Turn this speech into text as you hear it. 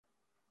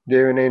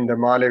தேவனே, இந்த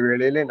மாலை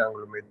வேளையிலே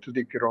நாங்கள் உம்மை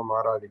துதிக்கிறோம்,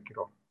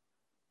 ஆராதிக்கிறோம்.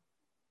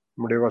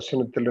 உம்முடைய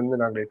வசனத்திலிருந்து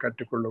நாங்கள்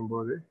கற்றுக்கொள்ளும்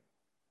போது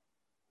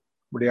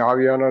உம்முடைய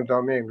ஆவியானவர்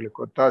தாமே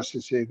எங்களுக்கு ஒத்தாசை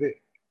செய்து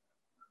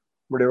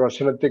உம்முடைய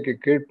வசனத்துக்கு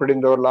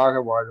கீழ்ப்படிந்தவர்களாக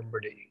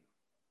வாழும்படி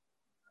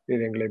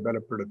நீர் எங்களை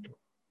பலப்படுத்தும்.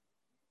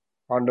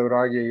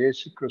 ஆண்டவராகிய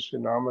இயேசு கிறிஸ்து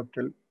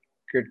நாமத்தில்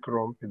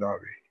கேட்கிறோம்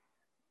பிதாவே,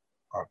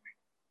 ஆமென்.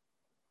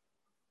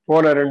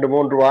 போன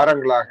 2-3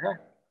 வாரங்களாக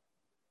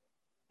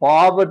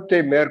பாவத்தை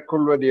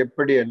மேற்கொள்வது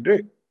எப்படி என்று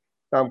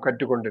நாம்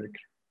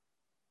கற்றுக்கொண்டிருக்கிறோம்.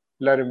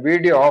 எல்லாரும்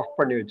வீடியோ ஆஃப்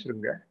பண்ணி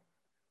வச்சிருங்க.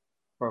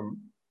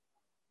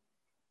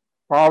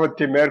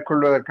 பாவத்தை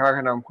மேற்கொள்வதற்காக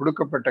நாம்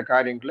கொடுக்கப்பட்ட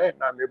காரியங்களை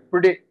நாம்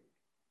எப்படி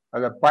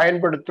அதை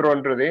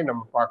பயன்படுத்துறோன்றதை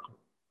நம்ம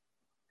பார்க்கணும்.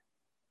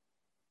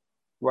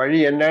 வழி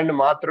என்னன்னு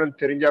மாத்திரம்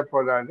தெரிஞ்சா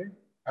போதாது,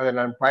 அதை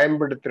நான்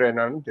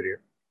பயன்படுத்துறேனான்னு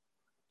தெரியும்.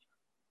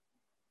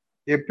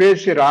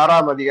 எபேசியர்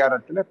 6ஆம்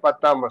அதிகாரத்துல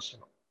 10ஆம்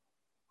வசனம்.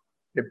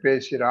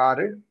 எபேசியர்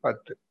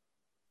 6:10.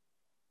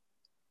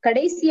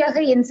 கடைசியாக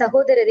என்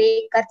சகோதரரே,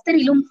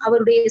 கர்த்தரிலும்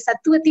அவருடைய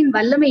சத்துவத்தின்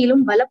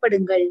வல்லமையிலும்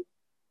பலப்படுங்கள்.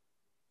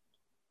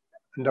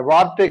 இந்த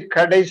வார்த்தை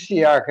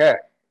கடைசியாக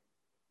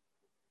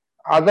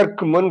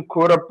அதற்கு முன்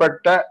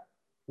கூறப்பட்ட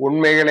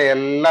உண்மைகளை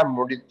எல்லாம்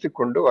முடித்து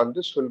கொண்டு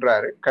வந்து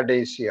சொல்றாரு.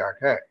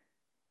 கடைசியாக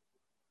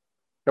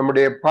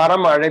நம்முடைய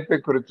பரம அழைப்பை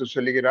குறித்து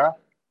சொல்லுகிறார்.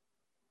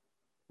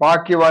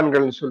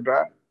 பாக்கியவான்கள்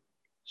சொல்றார்.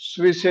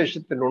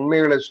 சுவிசேஷத்தின்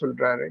உண்மைகளை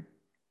சொல்றாரு.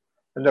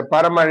 அந்த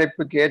பரம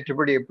அழைப்புக்கு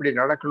ஏற்றபடி எப்படி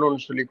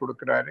நடக்கணும்னு சொல்லி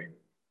கொடுக்கிறாரு.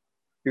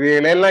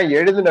 இவைகளெல்லாம்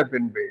எழுதின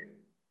பின்பு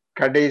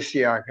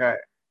கடைசியாக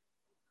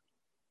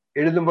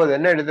எழுதும்போது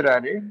என்ன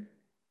எழுதுறாரு?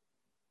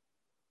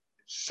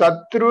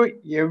 சத்ரு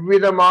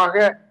எவ்விதமாக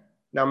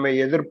நம்மை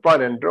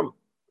எதிர்ப்பான் என்றும்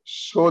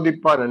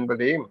சோதிப்பான்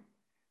என்பதையும்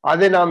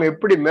அதை நாம்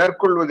எப்படி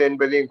மேற்கொள்வது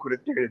என்பதையும்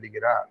குறித்து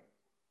எழுதுகிறார்.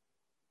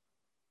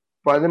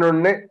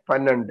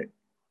 11-12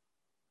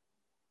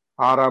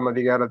 6ஆம்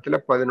அதிகாரத்துல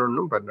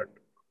 11-12.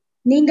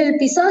 நீங்கள்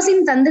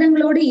பிசாசின்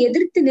தந்திரங்களோடு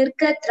எதிர்த்து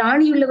நிற்க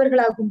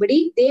திராணியுள்ளவர்களாகும்படி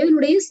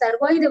தேவனுடைய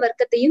சர்வாயுத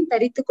வர்க்கத்தையும்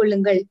தரித்துக்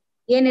கொள்ளுங்கள்.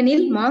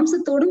 ஏனெனில்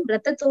மாம்சத்தோடும்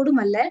இரத்தத்தோடும்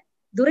அல்ல,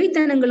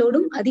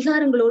 துரைத்தனங்களோடும்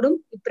அதிகாரங்களோடும்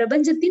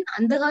இப்பிரபஞ்சத்தின்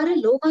அந்தகார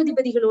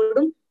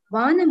லோகாதிபதிகளோடும்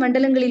வான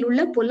மண்டலங்களில்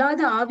உள்ள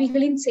பொல்லாத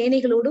ஆவிகளின்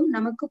சேனைகளோடும்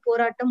நமக்கு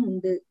போராட்டம்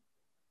உண்டு.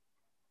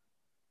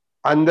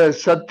 அந்த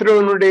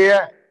சத்ருவனுடைய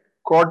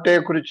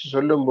கோட்டையை குறித்து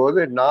சொல்லும் போது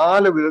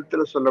 4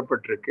 விதத்துல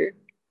சொல்லப்பட்டிருக்கு.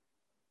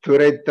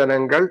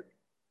 துரைத்தனங்கள்,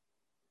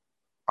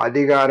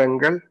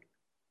 அதிகாரங்கள்,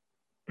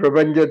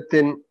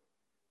 பிரபஞ்சத்தின்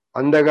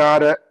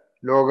அந்தகார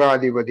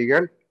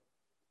லோகாதிபதிகள்,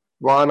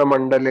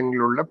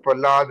 வானமண்டலங்களில் உள்ள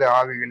பொல்லாத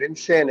ஆவிகளின்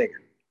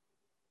சேனைகள்.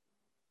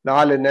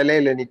 4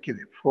 நிலையில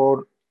நிக்குது. 4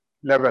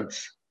 levels.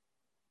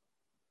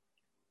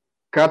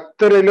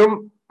 கர்த்தரிலும்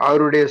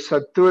அவருடைய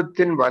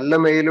சத்துவத்தின்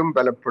வல்லமையிலும்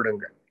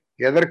பலப்படுங்கள்.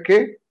 எதற்கு?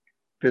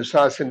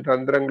 பிசாசின்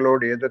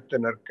தந்திரங்களோடு எதிர்த்து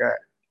நிற்க.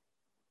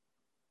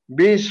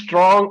 Be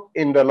strong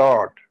in the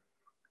Lord.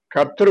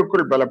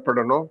 கர்த்தருக்குள்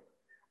பலப்படணும்,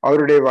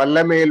 அவருடைய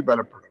வல்லமையில்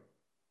பலப்படணும்.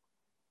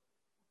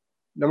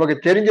 நமக்கு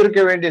தெரிஞ்சிருக்க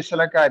வேண்டிய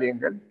சில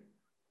காரியங்கள்.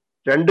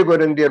 2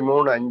 கொரிந்தியர்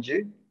 3:5.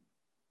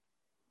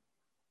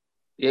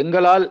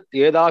 எங்களால்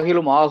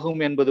ஏதாகிலும்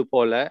ஆகும் என்பது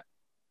போல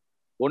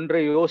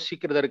ஒன்றை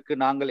யோசிக்கிறதற்கு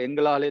நாங்கள்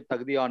எங்களாலே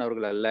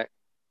தகுதியானவர்கள் அல்ல,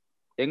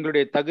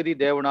 எங்களுடைய தகுதி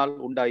தேவனால்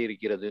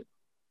உண்டாயிருக்கிறது.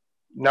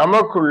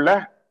 நமக்குள்ள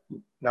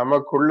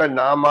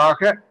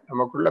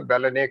நமக்குள்ள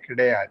பலனே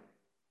கிடையாது,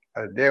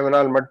 அது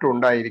தேவனால் மட்டும்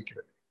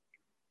உண்டாயிருக்கிறது.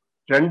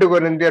 2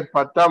 கொரிந்தியர்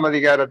 10ஆம்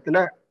அதிகாரத்துல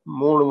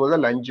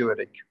 3-5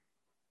 வரைக்கும்.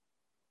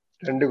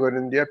 2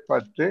 கொரிந்தியர்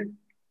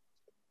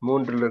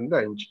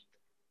 10:3-5.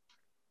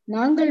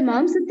 நாங்கள்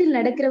மாம்சத்தில்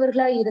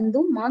நடக்கிறவர்களாய்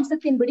இருந்தும்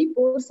மாம்சத்தின்படி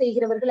போர்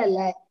செய்கிறவர்கள் அல்ல.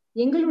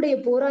 எங்களுடைய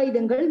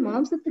போராயுதங்கள்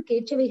மாம்சத்துக்கு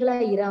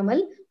ஏற்றவைகளாய்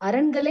இராமல்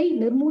அரண்களை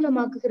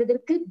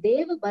நிர்மூலமாக்குகிறதற்கு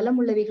தேவ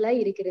பலமுள்ளவைகளாய்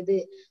இருக்கிறது.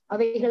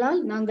 அவைகளால்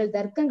நாங்கள்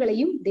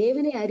தர்க்கங்களையும்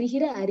தேவனை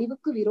அறிகிற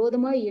அறிவுக்கு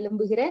விரோதமாய்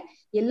எழும்புகிற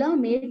எல்லா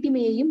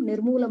மேட்டிமையையும்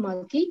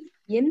நிர்மூலமாக்கி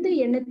எந்த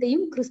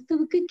எண்ணத்தையும்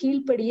கிறிஸ்துவுக்கு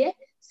கீழ்ப்படிய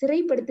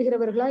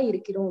சிறைப்படுத்துகிறவர்களாய்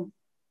இருக்கிறோம்.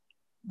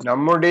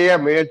 நம்முடைய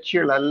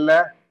முயற்சிகள் அல்ல,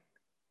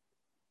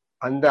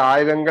 அந்த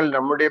ஆயுதங்கள்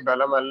நம்முடைய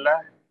பலம் அல்ல,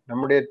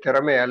 நம்முடைய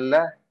திறமை அல்ல.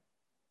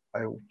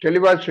 அது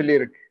தெளிவா சொல்லி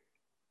இருக்கு.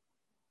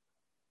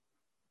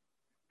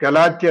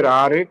 கலாத்தியர்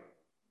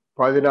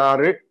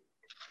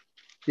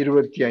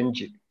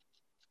 6:16-25.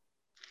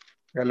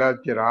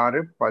 கலாத்தியர்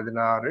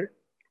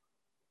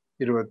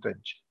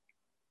 6:16-25.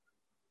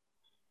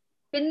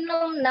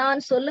 பின்னும் நான்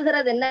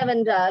சொல்லுகிறது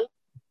என்னவென்றால்,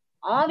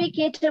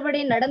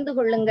 ஆவிக்கேற்றபடி நடந்து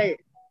கொள்ளுங்கள்,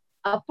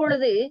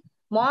 அப்பொழுது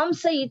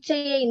மாம்ச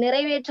இச்சையை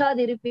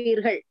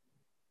நிறைவேற்றாதிருப்பீர்கள்.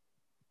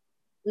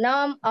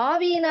 நாம்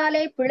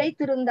ஆவியினாலே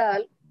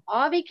பிழைத்திருந்தால்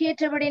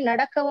ஆவிக்கேற்றபடி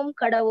நடக்கவும்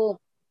கடவோம்.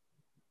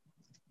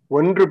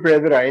 1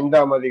 பேதுரு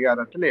 5ஆம்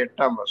அதிகாரத்துல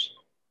 8ஆம்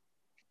வசனம்.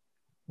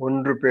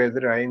 1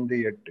 பேதுரு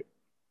 5:8.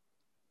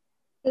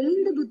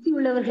 தெளிந்த புத்தி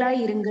உள்ளவர்களாய்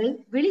இருங்கள்,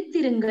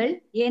 விழித்திருங்கள்.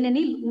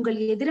 ஏனெனில் உங்கள்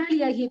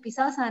எதிராளியாகிய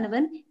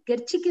பிசாசானவன்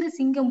கெர்ச்சிக்கிற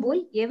சிங்கம்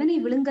போல் எவனை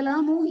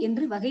விழுங்கலாமோ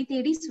என்று வகை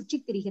தேடி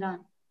சுற்றித்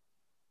திரிகிறான்.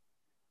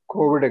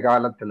 கோவிட்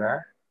காலத்துல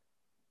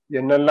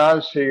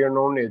என்னெல்லாம்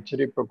செய்யணும்னு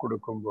எச்சரிப்பை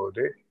கொடுக்கும்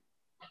போது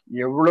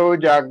எவ்வளவு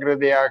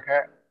ஜாக்கிரதையாக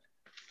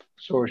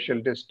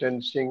சோஷியல்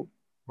டிஸ்டன்சிங்,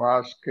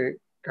 மாஸ்க்கு,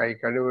 கை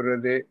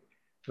கழுவுறது,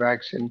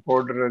 வேக்சின்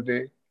போடுறது,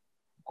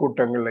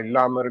 கூட்டங்கள்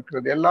இல்லாம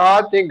இருக்கிறது,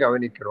 எல்லாத்தையும்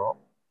கவனிக்கிறோம்.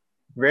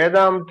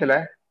 வேதாந்தத்துல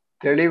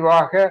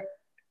தெளிவாக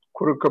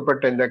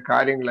குறுக்கப்பட்ட இந்த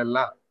காரியங்கள்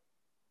எல்லாம்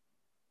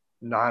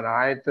நான்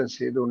ஆயத்தம்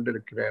செய்து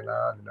கொண்டிருக்கிறேனா,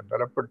 அதுல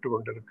பலப்பட்டு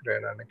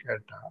கொண்டிருக்கிறேனான்னு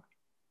கேட்டா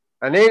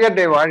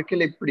அநேகருடைய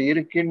வாழ்க்கையில இப்படி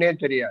இருக்குன்னே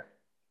தெரியாது.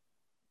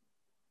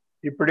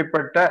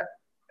 இப்படிப்பட்ட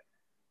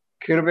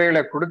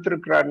கிருபைகளை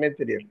கொடுத்திருக்கிறாருன்னே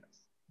தெரியல.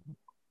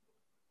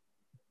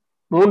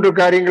 3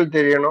 காரியங்கள்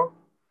தெரியணும்.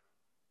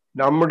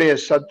 நம்முடைய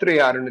சத்ரு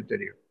யாருன்னு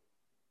தெரியும்.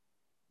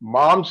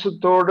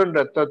 மாம்சத்தோடும்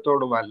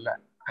ரத்தத்தோடும் அல்ல.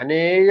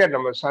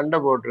 நம்ம சண்டை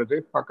போடுறது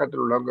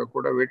பக்கத்துல உள்ளவங்க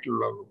கூட, வீட்டில்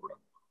உள்ளவங்க கூட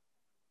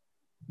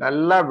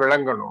நல்லா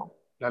விளங்கணும்,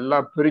 நல்லா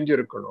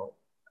பிரிஞ்சிருக்கணும்.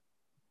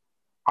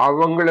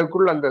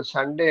 அவங்களுக்குள்ள அந்த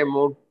சண்டையை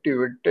மூட்டி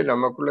விட்டு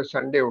நமக்குள்ள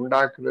சண்டையை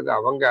உண்டாக்குறது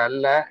அவங்க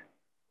அல்ல,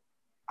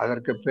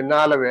 அதற்கு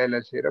பின்னால வேலை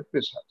செய்யற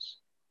பிசாசு.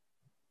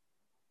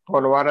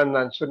 போன வாரம்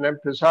நான் சொன்னேன்,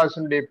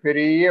 பிசாசுடைய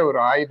பெரிய ஒரு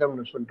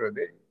ஆயுதம்னு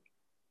சொல்றது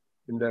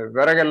இந்த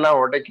விறகெல்லாம்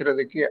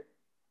உடைக்கிறதுக்கு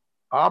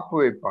ஆப்பு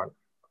வைப்பாங்க,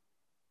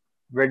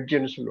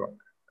 வெட்ஜுன்னு சொல்லுவாங்க.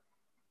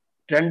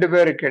 2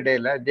 பேருக்கு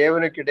இடையில,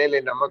 தேவனுக்கு இடையில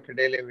நமக்கு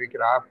இடையில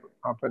வைக்கிற ஆப்பு.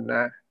 அப்ப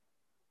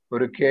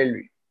ஒரு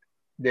கேள்வி,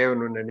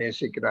 தேவன் உன்னை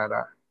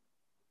நேசிக்கிறாரா,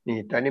 நீ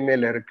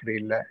தனிமையில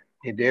இருக்கிறீல்ல,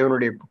 நீ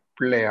தேவனுடைய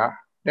பிள்ளையா?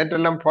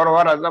 நேற்றெல்லாம் போன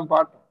வாரம் அதுதான்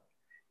பார்த்தோம்.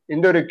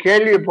 இந்த ஒரு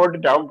கேள்வியை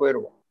போட்டுட்டு அவன்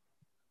போயிடுவான்.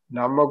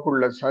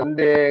 நமக்குள்ள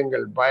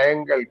சந்தேகங்கள்,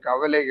 பயங்கள்,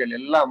 கவலைகள்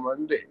எல்லாம்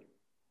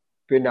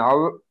பின்ன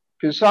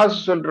பிசாசு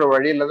சொல்ற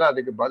வழியில தான்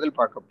அதுக்கு பதில்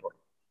பார்க்க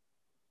போறோம்.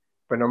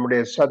 இப்ப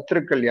நம்முடைய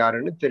சத்துருக்கள்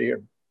யாருன்னு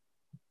தெரியணும்.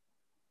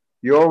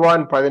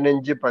 யோவான்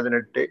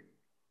 15:18.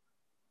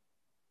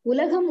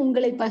 உலகம்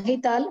உங்களை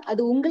பகைத்தால்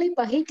அது உங்களை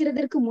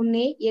பகைக்கிறதற்கு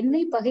முன்னே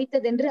என்னை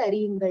பகைத்ததென்று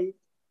அறியுங்கள்.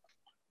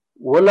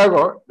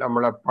 உலகம்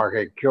நம்மளை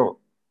பகைக்கும்.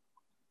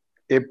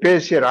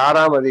 எபேசியர்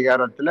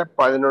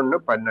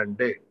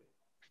 6:11-12.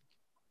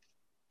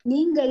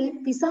 நீங்கள்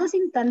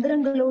பிசாசின்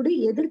தந்திரங்களோடு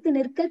எதிர்த்து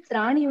நிற்க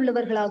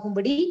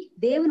திராணியுள்ளவர்களாகும்படி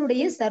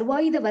தேவனுடைய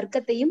சர்வாயுத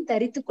வர்க்கத்தையும்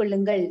தரித்துக்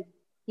கொள்ளுங்கள்.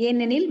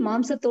 ஏனெனில்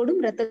மாம்சத்தோடும்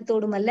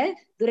இரத்தத்தோடும் அல்ல,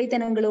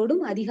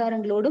 துரைத்தனங்களோடும்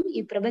அதிகாரங்களோடும்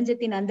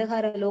இப்பிரபஞ்சத்தின்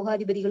அந்தகார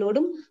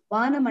லோகாதிபதிகளோடும்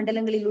வான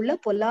மண்டலங்களில் உள்ள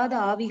பொல்லாத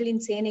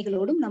ஆவிகளின்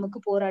சேனைகளோடும் நமக்கு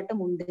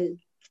போராட்டம் உண்டு.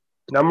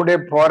 நம்முடைய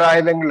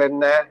போராயுதங்கள்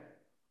என்ன?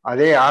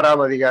 அதே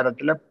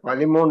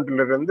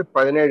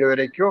 6:13-17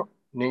 வரைக்கும்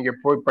நீங்க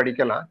போய்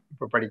படிக்கலாம்,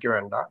 இப்ப படிக்க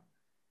வேண்டாம்.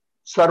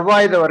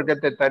 சர்வாயுத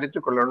வர்க்கத்தை தரித்து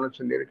கொள்ளணும்னு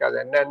சொல்லியிருக்கு. அது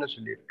என்னன்னு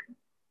சொல்லியிருக்கு.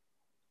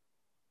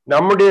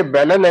 நம்முடைய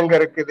பலன் எங்க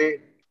இருக்குது?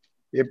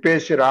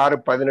 எபேசியர்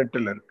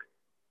 6:18 இருக்கு.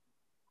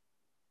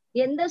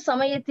 எந்த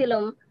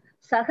சமயத்திலும்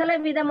சகல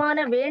விதமான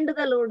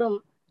வேண்டுதலோடும்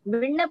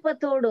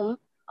விண்ணப்பத்தோடும்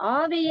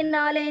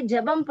ஆவியினாலே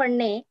ஜெபம்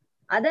பண்ணி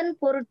அதன்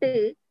பொருட்டு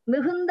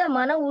மிகுந்த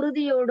மன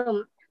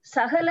உறுதியோடும்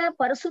சகல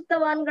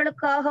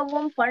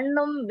பரிசுத்தவான்களுக்காகவும்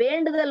பண்ணும்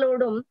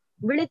வேண்டுதலோடும்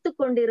விழித்துக்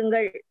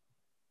கொண்டிருங்கள்.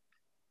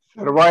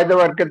 சர்வாயுத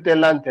வர்க்கத்தை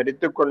எல்லாம்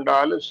தரித்து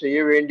கொண்டாலும் செய்ய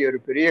வேண்டிய ஒரு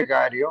பெரிய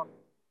காரியம்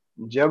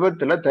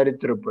ஜெபத்துல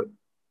தரித்திருப்பது.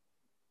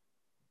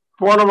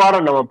 போன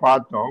வாரம் நம்ம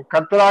பார்த்தோம்,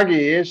 கர்த்தராகிய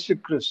இயேசு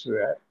கிறிஸ்துவ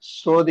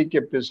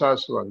சோதிக்க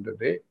பிசாசு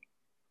வந்தது.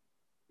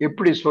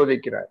 எப்படி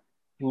சோதிக்கிறார்?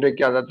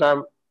 இன்றைக்கு அதைத்தான்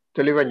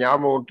தெளிவா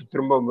ஞாபகம் விட்டு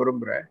திரும்ப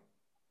விரும்புறேன்.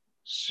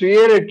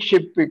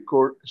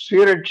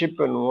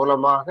 சுயரட்சிப்பின்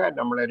மூலமாக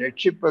நம்மளை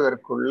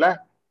ரட்சிப்பதற்குள்ள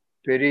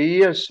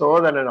பெரிய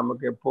சோதனை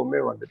நமக்கு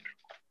எப்பவுமே வந்துட்டு இருக்கும்.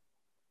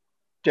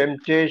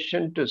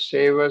 Temptation to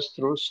save us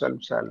through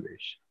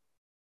self-salvation.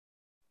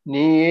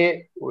 நீயே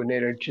உன்னை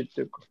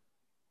ரட்சித்துக்கோ.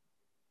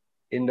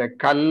 இந்த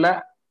கல்ல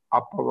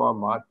அப்பமா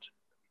மாற்று,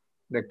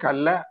 இந்த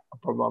கல்ல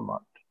அப்பமா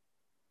மாற்று.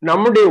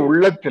 நம்முடைய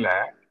உள்ளத்துல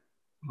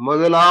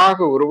முதலாக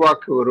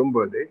உருவாக்க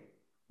விரும்புவது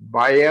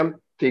பயம்,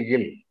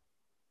 திகில்.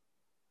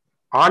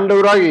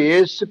 ஆண்டவராக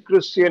இயேசு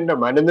கிறிஸ்து என்ற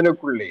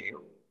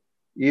மனிதனுக்குள்ளேயும்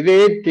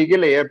இதே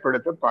திகிலை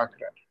ஏற்படுத்த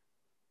பார்க்கிறார்.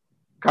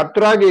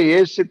 கர்த்தராகிய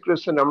இயேசு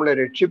கிறிஸ்து நம்மளை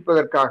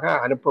ரட்சிப்பதற்காக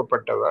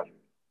அனுப்பப்பட்டவர்.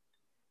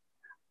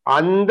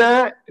 அந்த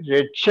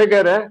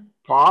ரட்சகரை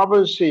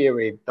பாவம் செய்ய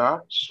வைத்தா,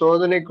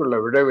 சோதனைக்குள்ள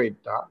விட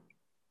வைத்தா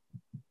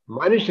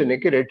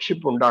மனுஷனுக்கு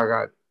ரட்சிப்பு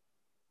உண்டாகாது.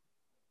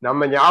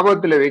 நம்ம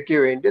ஞாபகத்துல வைக்க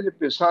வேண்டியது,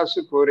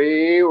 பிசாசுக்கு ஒரே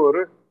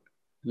ஒரு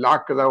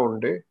லாக்கு தான்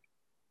உண்டு: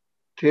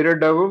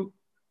 திருடவும்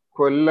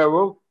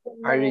கொல்லவும்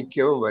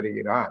அழிக்கவும்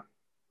வருகிறார்.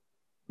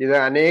 இத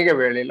அநேக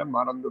வேளையில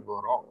மறந்து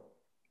போறோம்.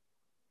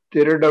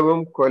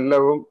 திருடவும்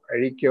கொல்லவும்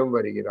அழிக்கவும்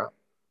வருகிறார்.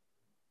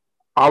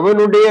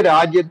 அவனுடைய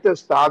ராஜ்யத்தை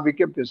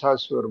ஸ்தாபிக்க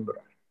பிசாசு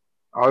விரும்புறார்.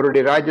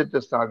 அவருடைய ராஜ்யத்தை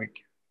ஸ்தாபிக்க,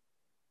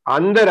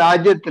 அந்த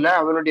ராஜ்யத்துல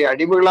அவனுடைய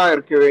அடிமைகளா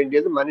இருக்க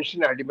வேண்டியது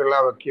மனுஷன் அடிமைகளா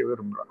வைக்க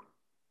விரும்புறான்.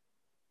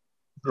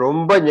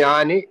 ரொம்ப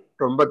ஞானி,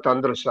 ரொம்ப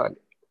தந்திரசாலி,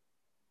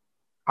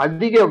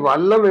 அதிக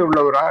வல்லமை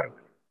உள்ளவரா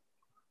இருக்கு.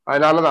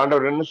 அதனாலதான்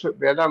ஆண்டவர்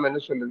வேதாம்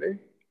என்ன சொல்லுது?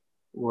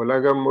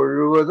 உலகம்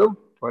முழுவதும்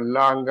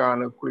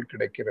பொல்லாங்கானுக்குள்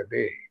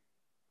கிடைக்கிறது.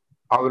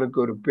 அவனுக்கு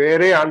ஒரு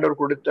பேரே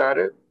ஆண்டவர்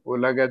கொடுத்தாரு,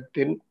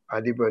 உலகத்தின்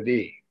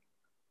அதிபதி.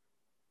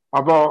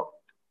 அப்போ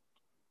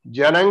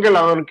ஜனங்கள்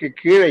அவனுக்கு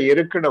கீழே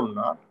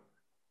இருக்கணும்னா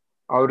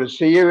அவரு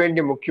செய்ய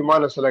வேண்டிய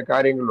முக்கியமான சில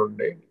காரியங்கள்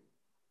உண்டு.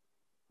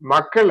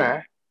 மக்களை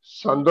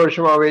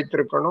சந்தோஷமா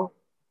வைத்திருக்கணும்,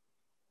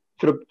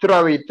 திருப்திரா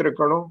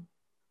வைத்திருக்கணும்,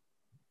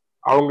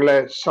 அவங்கள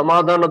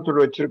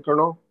சமாதானத்தோடு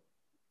வச்சிருக்கணும்,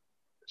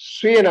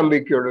 சுய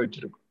நம்பிக்கையோடு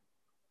வச்சிருக்கணும்,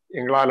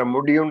 எங்களால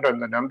முடியும்ன்ற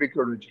அந்த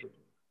நம்பிக்கையோடு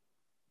வச்சிருக்கணும்.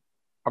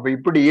 அப்ப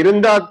இப்படி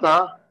இருந்தா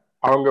தான்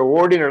அவங்க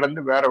ஓடி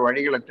நடந்து வேற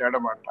வழிகளை தேட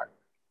மாட்டாங்க.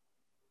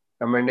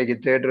 நம்ம இன்னைக்கு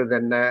தேடுறது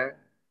என்ன?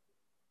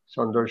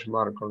 சந்தோஷமா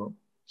இருக்கணும்,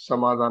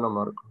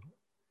 சமாதானமா இருக்கணும்.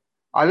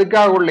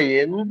 அதுக்காக உள்ள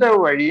எந்த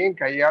வழியும்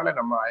கையால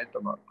நம்ம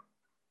ஆயத்தமா இருக்கணும்.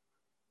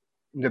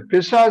 இந்த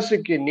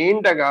பிசாசுக்கு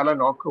நீண்ட கால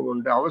நோக்கம்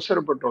உண்டு,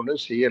 அவசரப்பட்டு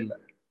ஒன்றும் செய்யல.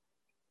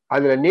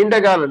 அதுல நீண்ட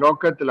கால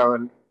நோக்கத்தில்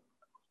அவன்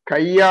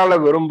கையாள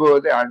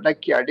விரும்புவது,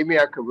 அடக்கி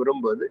அடிமையாக்க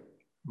விரும்புவது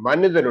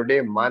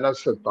மனிதனுடைய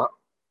மனசு தான்.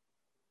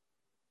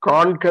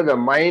 Conquer the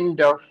mind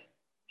of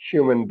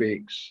human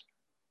beings.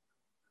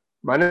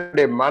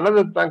 மனிதனுடைய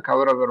மனதைத்தான்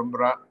கவர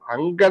விரும்புறான்,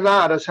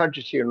 அங்கதான்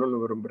அரசாட்சி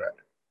செய்யணும்னு விரும்புறார்.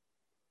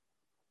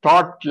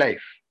 தாட்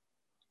லைஃப்,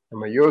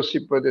 நம்ம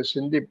யோசிப்பது,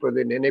 சிந்திப்பது,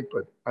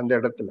 நினைப்பது, அந்த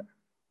இடத்துல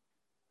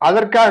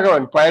அதற்காக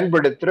அவன்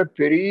பயன்படுத்துற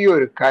பெரிய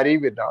ஒரு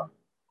கருவி தான்,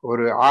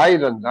 ஒரு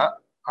ஆயுதம் தான்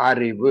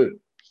அறிவு.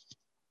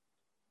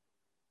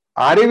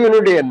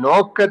 அறிவினுடைய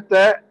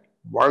நோக்கத்தை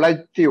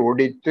வளைத்தி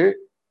ஒடித்து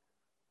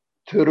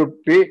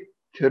திருப்பி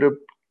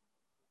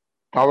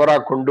தவறா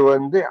கொண்டு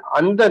வந்து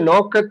அந்த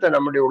நோக்கத்தை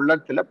நம்முடைய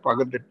உள்ளத்துல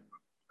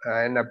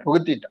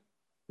புகுத்திட்டான்.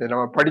 இதை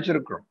நம்ம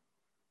படிச்சிருக்கிறோம்.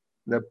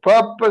 The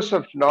purpose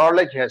of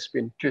knowledge has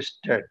been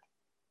twisted.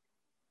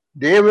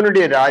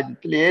 தேவனுடைய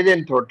ராஜ்யத்தில்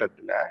ஏதேன்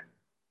தோட்டத்துல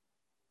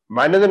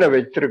மனிதனை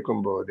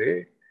வச்சிருக்கும் போது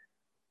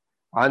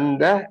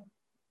அந்த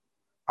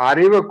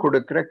அறிவை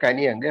கொடுக்கிற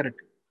கனி அங்க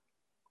இருக்கு.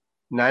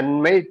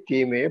 நன்மை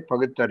தீமையை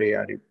பகுத்தறிய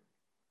அறிவு.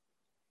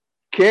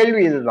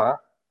 கேள்வி இதுதான்,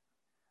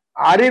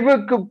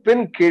 அறிவுக்கு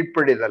பின்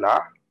கீழ்ப்படிதலா,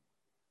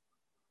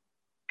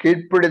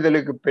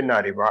 கீழ்ப்படிதலுக்கு பின்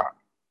அறிவா?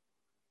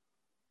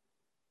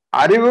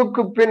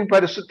 அறிவுக்கு பின்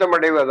பரிசுத்தம்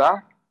அடைவதா,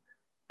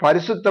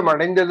 பரிசுத்தம்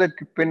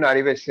அடைந்ததற்கு பின்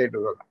அறிவை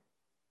சேருவதா?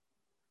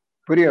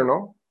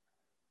 புரியணும்.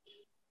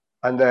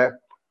 அந்த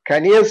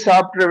கனிய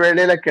சாப்பிட்ற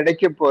வேளையில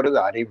கிடைக்க போறது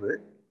அறிவு.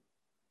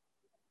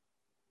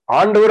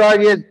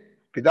 ஆண்டவராகிய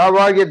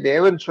பிதாவாகிய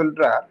தேவன்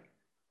சொல்றார்,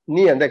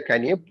 நீ அந்த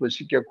கனியை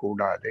புசிக்க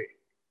கூடாது.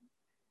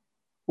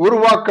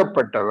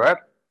 உருவாக்கப்பட்டவர்,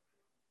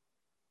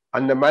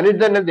 அந்த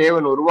மனிதனை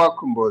தேவன்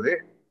உருவாக்கும் போது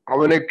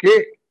அவனுக்கு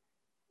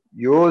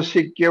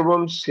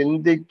யோசிக்கவும்,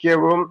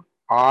 சிந்திக்கவும்,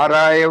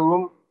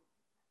 ஆராயவும்,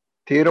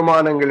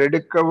 தீர்மானங்கள்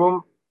எடுக்கவும்,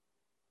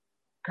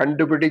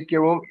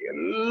 கண்டுபிடிக்கவும்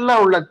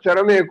எல்லாம் உள்ள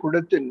திறமையை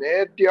கொடுத்து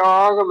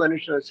நேர்த்தியாக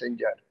மனுஷனை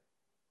செஞ்சார்.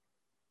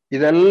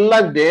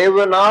 இதெல்லாம்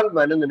தேவனால்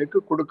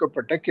மனிதனுக்கு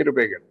கொடுக்கப்பட்ட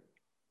கிருபைகள்.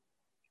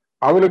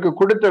 அவனுக்கு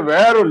கொடுத்த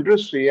வேறொன்று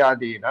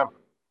சுயாதீனம்.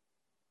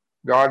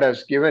 God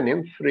has given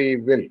him free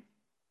will.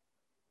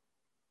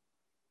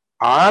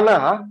 ஆனா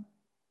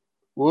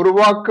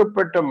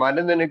உருவாக்கப்பட்ட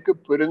மனிதனுக்கு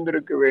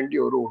புரிந்திருக்க வேண்டிய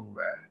ஒரு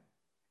உண்மை,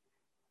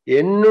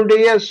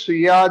 என்னுடைய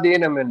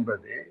சுயாதீனம்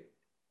என்பது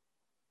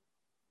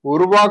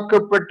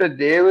உருவாக்கப்பட்ட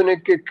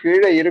தேவனுக்கு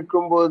கீழே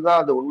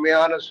இருக்கும்போதுதான் அது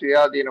உண்மையான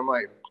சுயாதீனமா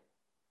இருக்கும்.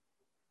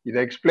 இதை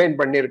எக்ஸ்பிளைன்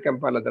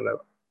பண்ணியிருக்கேன் பல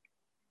தடவை.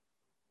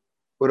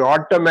 ஒரு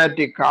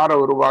ஆட்டோமேட்டிக் காரை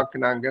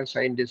உருவாக்குனாங்க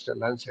சயின்டிஸ்ட்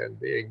எல்லாம்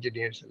சேர்ந்து,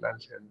 என்ஜினியர்ஸ் எல்லாம்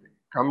சேர்ந்து.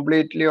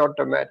 கம்ப்ளீட்லி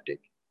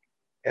ஆட்டோமேட்டிக்,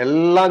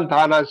 எல்லாம்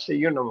தானா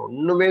செய்யும், நம்ம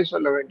ஒண்ணுமே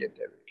சொல்ல வேண்டிய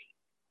தேவை.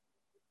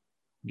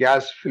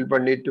 கேஸ் ஃபில்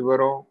பண்ணிட்டு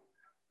வரும்,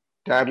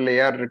 டயர்ல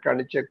ஏர்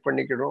இருக்கான்னு செக்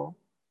பண்ணிக்கிடும்,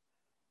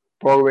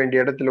 போக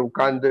வேண்டிய இடத்துல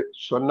உட்கார்ந்து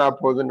சொன்னா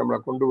போதும் நம்மளை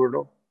கொண்டு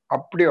விடும்.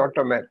 அப்படி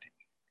ஆட்டோமேட்டிக்.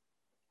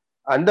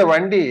 அந்த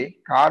வண்டி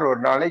கார் ஒரு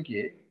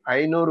நாளைக்கு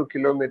 500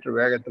 கிலோமீட்டர்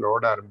வேகத்துல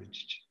ஓட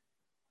ஆரம்பிச்சிச்சு.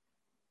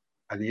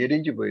 அது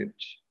எரிஞ்சு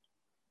போயிருச்சு.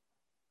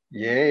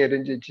 ஏன்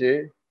எரிஞ்சிச்சு?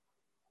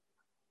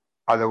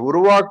 அதை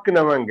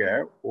உருவாக்குனவங்க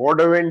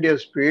ஓட வேண்டிய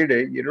ஸ்பீடு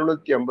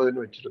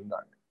 250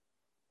 வச்சிருந்தாங்க.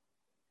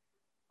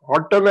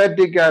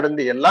 ஆட்டோமேட்டிக்கா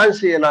இருந்து எல்லாம்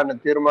செய்யலான்னு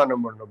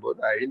தீர்மானம் பண்ணும் போது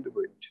அழிந்து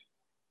போயிடுச்சு.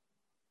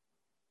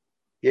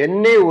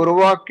 என்னை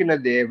உருவாக்கின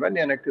தேவன்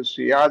எனக்கு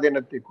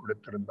சுயாதீனத்தை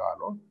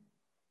கொடுத்திருந்தாலும்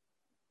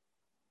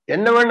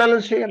என்ன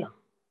வேணாலும் செய்யலாம்.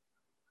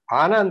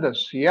 ஆனா அந்த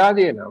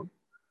சுயாதீனம்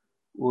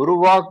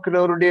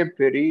உருவாக்குனவருடைய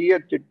பெரிய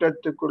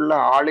திட்டத்துக்குள்ள,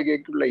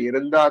 ஆளுகைக்குள்ள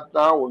இருந்தா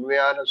தான்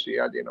உண்மையான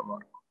சுயாதீனமா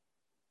இருக்கும்.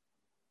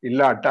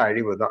 இல்லாட்ட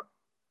அழிவுதான்.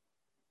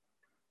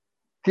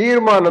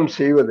 தீர்மானம்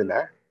செய்வதில்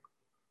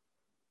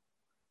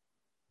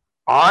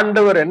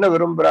ஆண்டவர் என்ன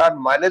விரும்புறார்?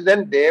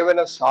 மனிதன்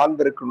தேவனை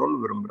சார்ந்திருக்கணும்னு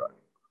விரும்புறார்.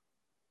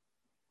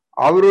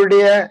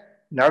 அவருடைய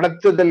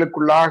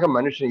நடத்துதலுக்குள்ளாக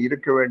மனுஷன்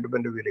இருக்க வேண்டும்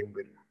என்று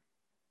விரும்புகிறார்.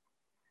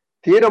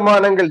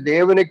 தீர்மானங்கள்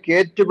தேவனுக்கு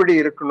ஏற்றபடி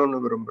இருக்கணும்னு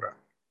விரும்புறார்.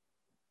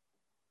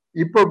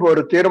 இப்ப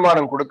ஒரு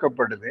தீர்மானம்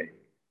கொடுக்கப்படுது,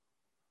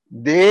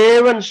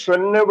 தேவன்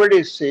சொன்னபடி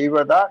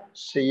செய்வதா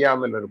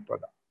செய்யாமல்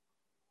இருப்பதா?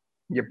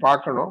 இங்க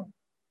பார்க்கணும்.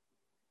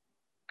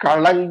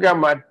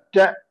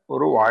 களங்கமற்ற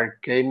ஒரு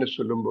வாழ்க்கைன்னு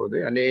சொல்லும் போது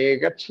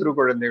அநேக சிறு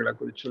குழந்தைகளை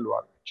குறித்து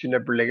சொல்லுவாங்க. சின்ன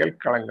பிள்ளைகள்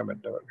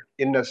களங்கமற்றவர்கள்,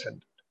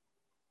 இன்னசென்ட்.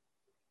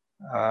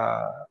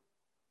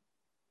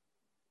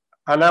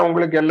 ஆனா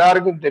உங்களுக்கு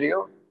எல்லாருக்கும்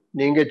தெரியும்,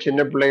 நீங்க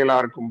சின்ன பிள்ளைகளா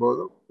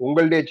இருக்கும்போது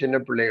உங்களுடைய சின்ன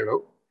பிள்ளைகளோ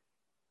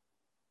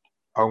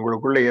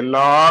அவங்களுக்குள்ள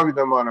எல்லா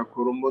விதமான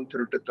குறும்பும்,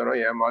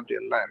 திருட்டுத்தனம், ஏமாற்றம்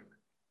எல்லாம் இருக்கு.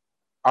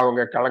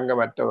 அவங்க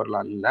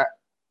களங்கமற்றவர்கள் அல்ல.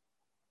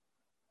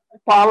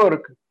 பாவம்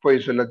இருக்கு.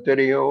 பொய் சொல்ல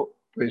தெரியும்,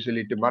 பொய்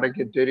சொல்லிட்டு மறைக்க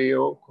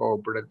தெரியும்,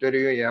 கோவப்பட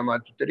தெரியும்,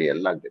 ஏமாற்ற தெரியும்,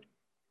 எல்லாம் தெரியும்.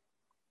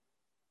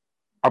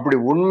 அப்படி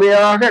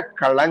உண்மையாக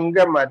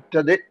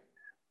களங்கமற்றது,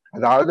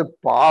 அதாவது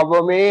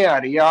பாவமே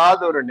அறியாத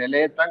ஒரு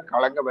நிலையத்தான்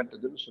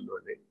களங்கமற்றதுன்னு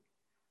சொல்லுவது.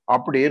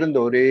 அப்படி இருந்த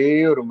ஒரே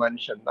ஒரு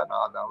மனுஷன் தான்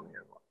ஆதாம்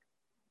ஏவாள்.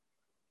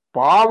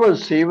 பாவம்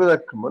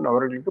செய்வதற்கு முன்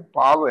அவர்களுக்கு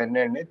பாவம்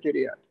என்னன்னே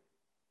தெரியாது.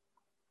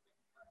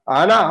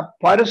 ஆனா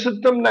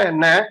பரிசுத்தம்னா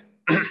என்ன?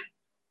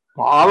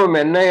 பாவம்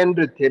என்ன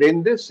என்று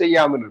தெரிந்து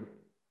செய்யாமல்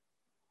இருக்கும்.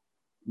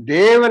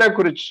 தேவனை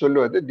குறித்து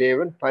சொல்லுவது,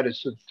 தேவன்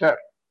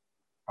பரிசுத்தர்,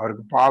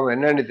 அவருக்கு பாவம்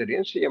என்னன்னு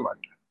தெரியும், செய்ய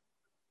மாட்டார்.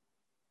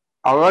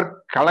 அவர்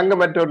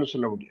களங்கமற்றவர்னு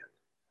சொல்ல முடியாது,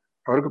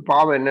 அவருக்கு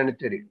பாவம் என்னன்னு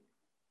தெரியும்.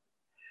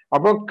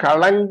 அப்போ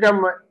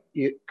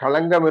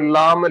களங்கம்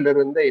இல்லாமல்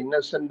இருந்த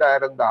இன்னசென்டா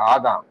இருந்த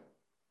ஆதாம்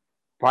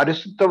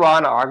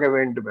பரிசுத்தவான் ஆக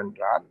வேண்டும்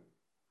என்றால்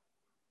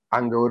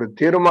அங்க ஒரு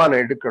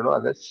தீர்மானம் எடுக்கணும்.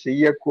 அதை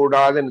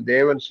செய்யக்கூடாதுன்னு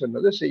தேவன்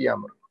சொன்னது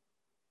செய்யாம இருக்கும்,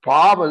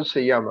 பாவம்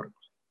செய்யாம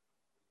இருக்கும்.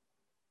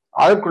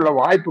 அதுக்குள்ள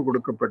வாய்ப்பு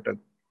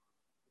கொடுக்கப்பட்டது.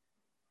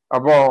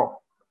 அப்போ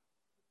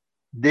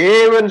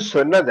தேவன்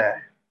சொன்னதை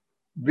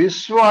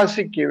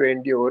விசுவாசிக்க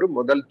வேண்டிய ஒரு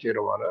முதல்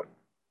தீர்மானம்.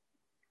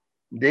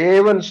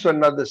 தேவன்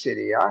சொன்னது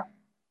சரியா?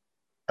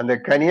 அந்த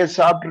கனியை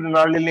சாப்பிட்ட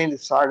நாளில் நீ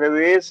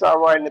சாகவே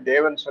சாவான்னு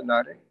தேவன்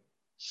சொன்னாரு,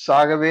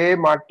 சாகவே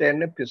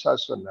மாட்டேன்னு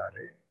பிசாசு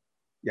சொன்னாரு.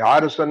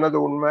 யாரு சொன்னது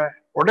உண்மை?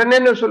 உடனே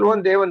என்ன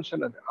சொல்லுவோம்? தேவன்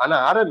சொன்னது. ஆனா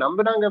யார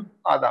நம்பினாங்க?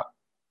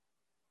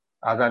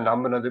 அதான்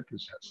நம்பினது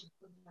பிசாசு.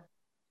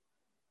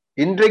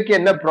 இன்றைக்கு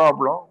என்ன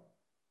ப்ராப்ளம்?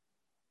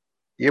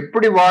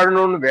 எப்படி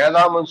வாழணும்னு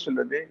வேதாமம்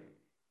சொல்லுது,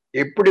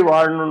 எப்படி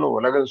வாழணும்னு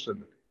உலகம்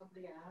சொல்லுது.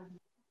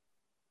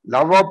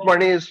 Love of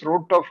money is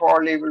root of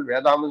all evil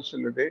வேதாமம்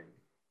சொல்லுது,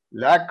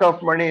 lack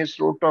of money is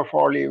root of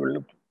all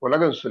ஈவில்னு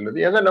உலகம் சொல்லுது.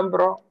 எதை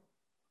நம்புறோம்?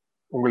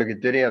 உங்களுக்கு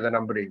தெரியும், அதை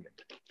நம்புறீங்க.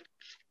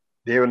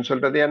 தேவன்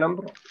சொல்றதையா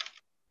நம்புறோம்,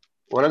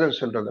 உலகம்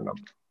சொல்றதை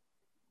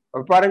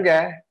நம்புறோம். பாருங்க,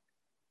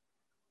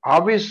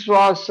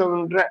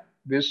 அவிசுவாசம்ன்ற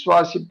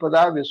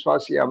விசுவாசிப்பதா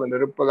விசுவாசியாமல்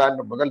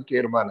இருப்பதான்ற முதல்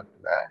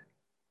தீர்மானத்துல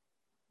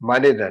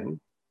மனிதன்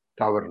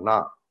தவறுனா,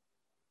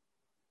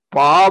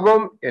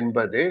 பாவம்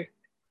என்பது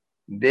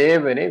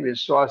தேவனை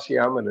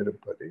விசுவாசியாமல்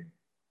இருப்பது.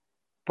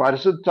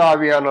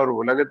 பரிசுத்தாவியானோர்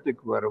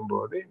உலகத்துக்கு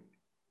வரும்போது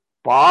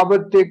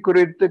பாவத்தை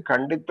குறித்து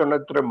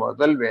கண்டித்துணர்த்துற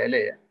முதல்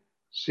வேலையை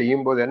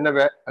செய்யும்போது என்ன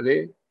அது?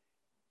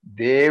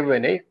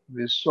 தேவனை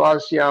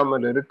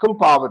விசுவாசியாமல் இருக்கும்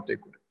பாவத்தை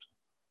குறித்து.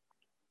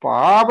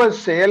 பாவ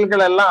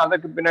செயல்கள் எல்லாம்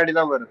அதற்கு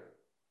பின்னாடிதான் வருது.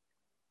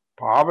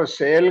 பாவ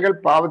செயல்கள்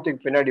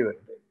பாவத்துக்கு பின்னாடி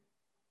வருது.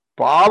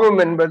 பாவம்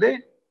என்பது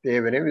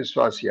தேவனை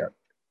விசுவாசியாது.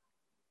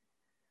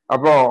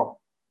 அப்போ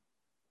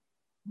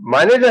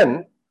மனிதன்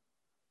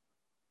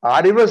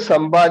அறிவை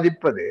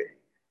சம்பாதிப்பது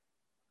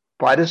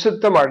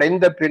பரிசுத்தம்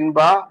அடைந்த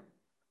பின்பா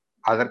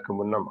அதற்கு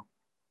முன்னமா?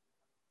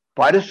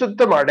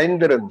 பரிசுத்தம்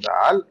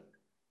அடைந்திருந்தால்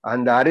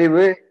அந்த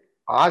அறிவு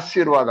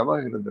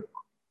ஆசீர்வாதமாக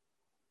இருந்திருக்கும்.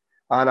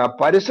 ஆனா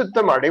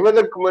பரிசுத்தம்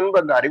அடைவதற்கு முன்பு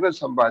அந்த அறிவை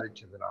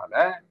சம்பாதிச்சதுனால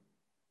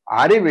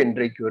அறிவு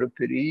இன்றைக்கு ஒரு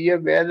பெரிய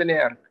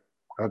வேதனையா இருக்கு.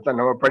 அதைத்தான்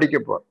நம்ம படிக்க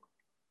போறோம்.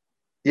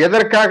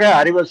 எதற்காக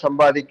அறிவை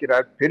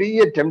சம்பாதிக்கிறார்? பெரிய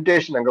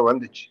டெம்டேஷன் அங்க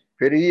வந்துச்சு,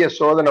 பெரிய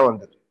சோதனை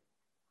வந்தது.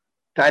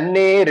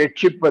 தன்னை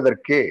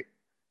ரட்சிப்பதற்கு,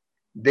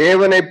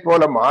 தேவனை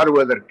போல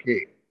மாறுவதற்கு.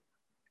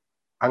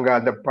 அங்க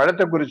அந்த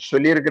பழத்தை குறித்து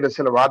சொல்லி இருக்கிற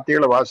சில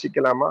வார்த்தைகளை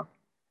வாசிக்கலாமா?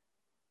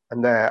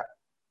 அந்த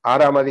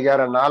 6ஆம்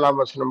அதிகாரம் 4ஆம்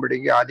வசனம்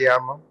படிங்க.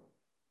 ஆதியாகமம்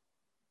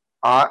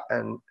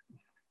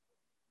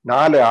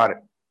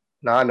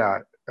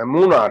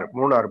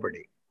 4:6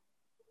 படி.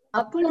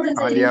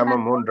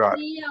 ஆதியாகமம்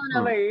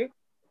 3:6.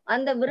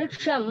 அந்த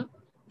விருட்சம்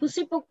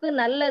புசிப்புக்கு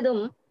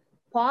நல்லதும்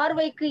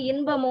பார்வைக்கு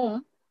இன்பமும்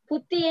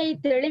புத்தியை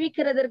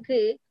தெளிவிக்கிறதற்கு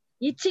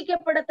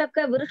இச்சிக்கப்படத்தக்க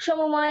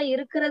விருட்சமுமாய்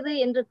இருக்கிறது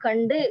என்று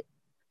கண்டு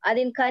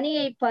அதன்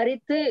கனியை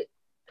பறித்து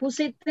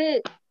புசித்து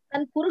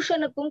தன்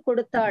புருஷனுக்கும்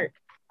கொடுத்தாள்,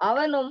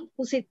 அவனும்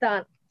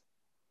புசித்தான்.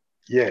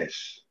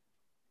 எஸ்,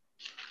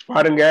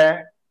 பாருங்க,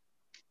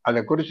 அதை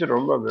குறிச்சு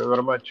ரொம்ப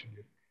விவரமா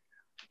சொல்லு.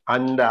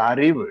 அந்த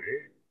அறிவு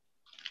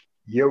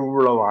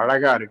எவ்வளவு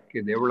அழகா இருக்கு,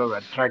 எவ்வளவு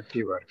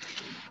அட்ராக்டிவா இருக்கு.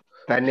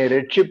 தன்னை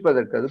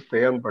ரட்சிப்பதற்கு அது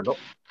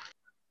பயன்படும்.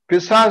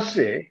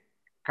 பிசாசு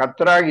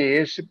கர்த்தராகிய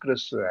இயேசு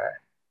கிறிஸ்துவ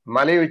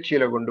மலை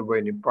உச்சியில கொண்டு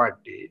போய்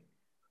நிப்பாட்டி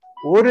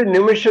ஒரு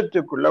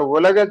நிமிஷத்துக்குள்ள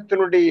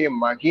உலகத்தினுடைய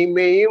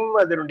மகிமையும்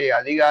அதனுடைய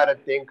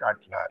அதிகாரத்தையும்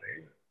காட்டினாரு.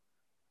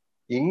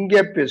 இங்க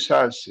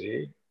பிசாசு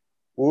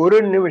ஒரு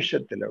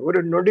நிமிஷத்துல, ஒரு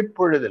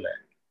நொடிப்பொழுதுல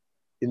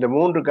இந்த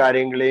 3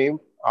 காரியங்களையும்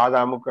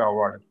ஆதாமுக்கு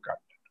அவ்வாளுக்கு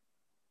காட்டினார்.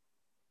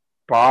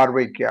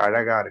 பார்வைக்கு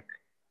அழகா இருக்கு,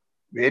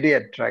 வெரி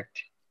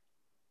அட்ராக்டிவ்.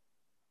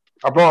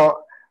 அப்போ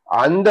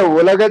அந்த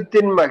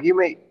உலகத்தின்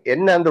மகிமை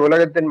என்ன? அந்த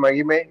உலகத்தின்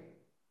மகிமை,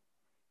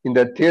 இந்த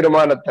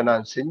தீர்மானத்தை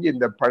நான் செஞ்சு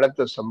இந்த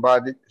பழத்தை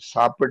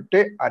சாப்பிட்டு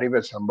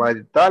அறிவை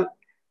சம்பாதித்தால்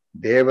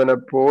தேவனை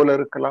போல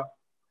இருக்கலாம்,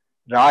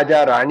 ராஜா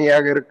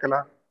ராணியாக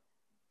இருக்கலாம்,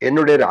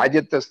 என்னுடைய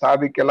ராஜ்யத்தை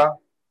ஸ்தாபிக்கலாம்,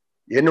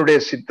 என்னுடைய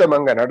சித்தம்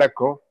அங்க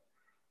நடக்கும்,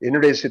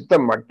 என்னுடைய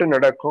சித்தம் மட்டும்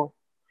நடக்கும்,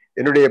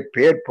 என்னுடைய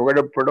பேர்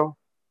புகழப்படும்,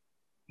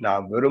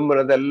 நான்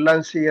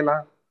விரும்புறதெல்லாம்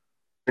செய்யலாம்,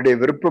 என்னுடைய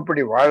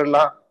விருப்பப்படி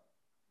வாழலாம்,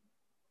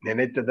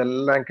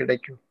 நினைத்ததெல்லாம்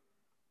கிடைக்கும்.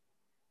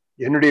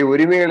 என்னுடைய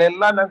உரிமைகள்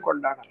எல்லாம் நான்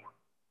கொண்டாடலாம்.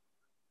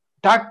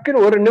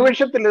 டக்குன்னு ஒரு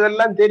நிமிஷத்துல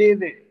இதெல்லாம்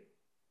தெரியுது.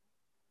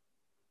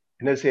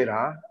 என்ன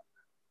செய்யறான்?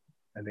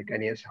 அந்த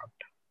கனியை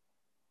சாப்பிட்டான்.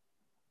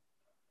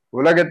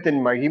 உலகத்தின்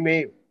மகிமை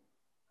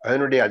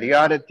அதனுடைய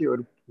அதிகாரத்தை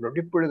ஒரு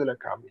நொடிப்பொழுதுல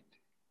காமித்து,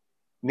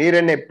 நீர்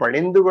என்னை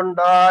பணிந்து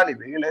கொண்டால்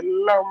இவைகள்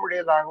எல்லாம்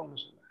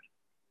உடையதாகும் சொன்னார்.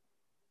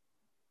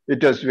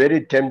 It was very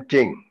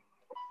tempting,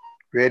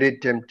 very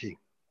tempting.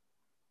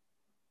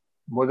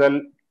 முதல்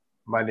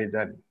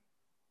மனிதன்,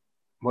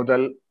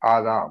 முதல்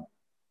ஆதாம்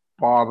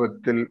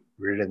பாவத்தில்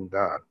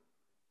விழுந்தான்,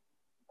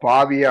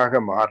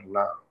 பாவியாக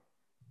மாறினான்.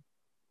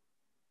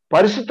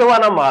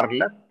 பரிசுத்தவானா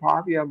மாறல,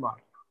 பாவியா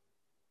மாறினான்.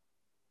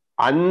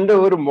 அந்த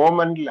ஒரு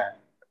மோமெண்ட்ல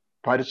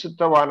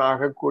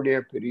பரிசுத்தவானாக கூடிய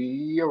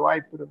பெரிய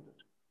வாய்ப்பு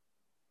இருந்தது.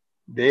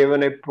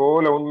 தேவனை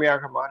போல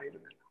உண்மையாக மாறி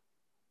இருக்கலாம்,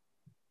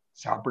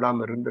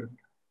 சாப்பிடாம இருந்திருந்த.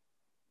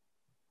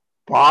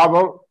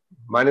 பாவம்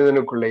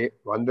மனிதனுக்குள்ளே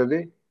வந்தது,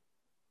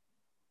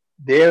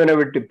 தேவனை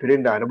விட்டு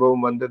பிரிந்த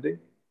அனுபவம் வந்தது,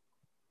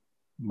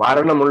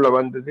 மரணம் உள்ள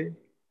வந்தது,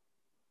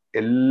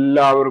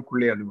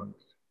 எல்லாருக்குள்ளே அது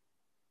வந்தது.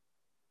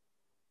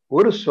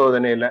 ஒரு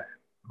சோதனையில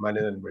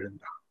மனிதன்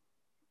விழுந்தான்.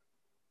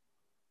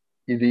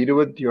 இது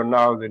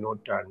 21வது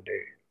நூற்றாண்டு.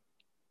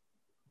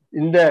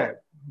 இந்த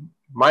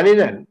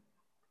மனிதன்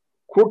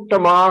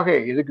கூட்டமாக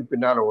இதுக்கு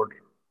பின்னால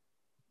ஓடுறான்.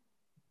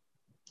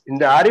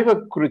 இந்த அறிவை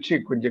குறிச்சு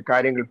கொஞ்சம்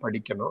காரியங்கள்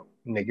படிக்கணும்,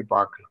 இன்னைக்கு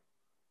பார்க்கலாம்.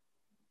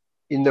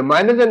 இந்த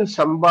மனிதன்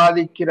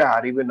சம்பாதிக்கிற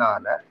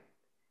அறிவினால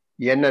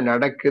என்ன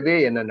நடக்குது,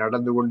 என்ன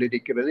நடந்து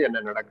கொண்டிருக்கிறது,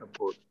 என்ன நடக்க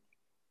போகுது.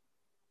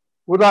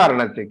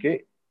 உதாரணத்துக்கு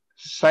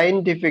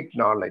சயின்டிபிக்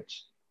நாலேஜ்,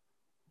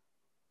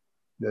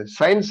 இந்த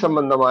சயின்ஸ்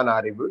சம்பந்தமான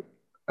அறிவு.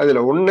 அதுல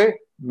ஒண்ணு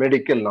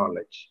மெடிக்கல்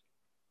நாலேஜ்.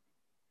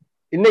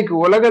 இன்னைக்கு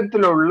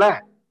உலகத்துல உள்ள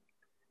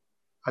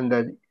அந்த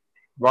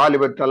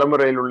வாலிப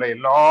தலைமுறையில் உள்ள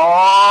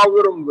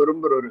எல்லாரும்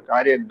விரும்புற ஒரு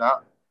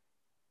காரியம்தான்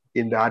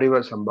இந்த அறிவை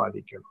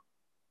சம்பாதிக்கணும்.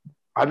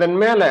 அதன்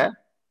மேல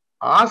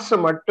ஆசை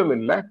மட்டும்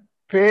இல்ல,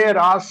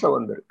 பேராசை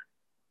வந்திருக்கு.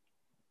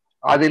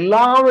 அது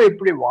இல்லாம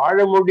இப்படி வாழ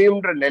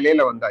முடியும்ன்ற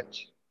நிலையில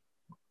வந்தாச்சு.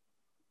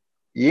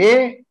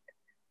 ஏன்?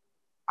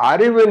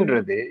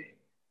 அறிவுன்றது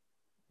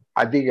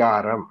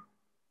அதிகாரம்,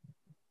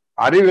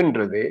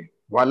 அறிவுன்றது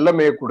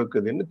வல்லமையை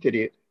கொடுக்குதுன்னு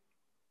தெரியுது.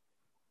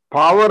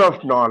 பவர்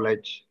ஆஃப்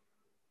நாலேஜ்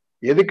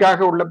எதுக்காக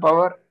உள்ள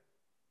பவர்?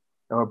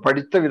 நம்ம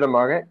படித்த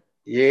விதமாக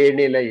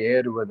ஏணில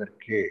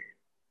ஏறுவதற்கு.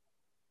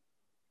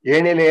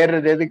 ஏணில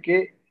ஏறுறது எதுக்கு?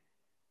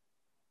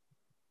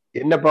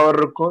 என்ன பவர்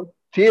இருக்கும்?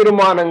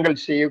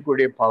 தீர்மானங்கள்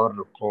செய்யக்கூடிய பவர்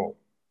இருக்கும்.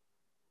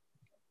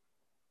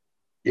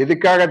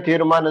 எதுக்காக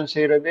தீர்மானம்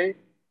செய்யறது?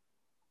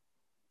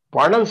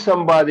 பணம்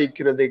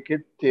சம்பாதிக்கிறதுக்கு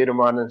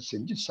தீர்மானம்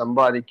செஞ்சு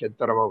சம்பாதிக்க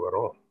திறமை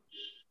வரும்.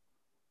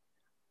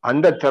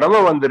 அந்த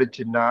திறமை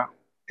வந்துருச்சுன்னா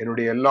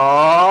என்னுடைய எல்லா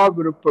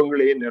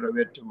விருப்பங்களையும்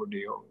நிறைவேற்ற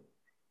முடியும்.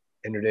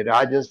 என்னுடைய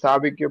ராஜ்யம்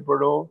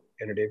ஸ்தாபிக்கப்படும்,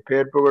 என்னுடைய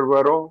பேர் புகழ்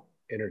வரும்,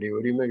 என்னுடைய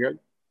உரிமைகள்.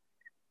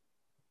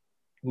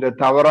 இந்த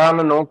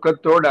தவறான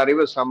நோக்கத்தோடு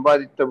அறிவை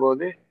சம்பாதித்த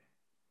போது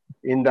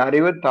இந்த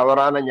அறிவு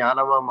தவறான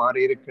ஞானமா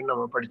மாறி இருக்குன்னு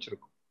நம்ம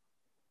படிச்சிருக்கோம்.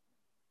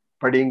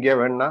 படிங்க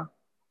வேணா,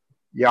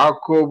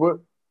 யாக்கோபு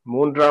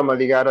 3ஆம்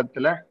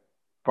அதிகாரத்துல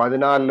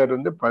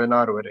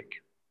 14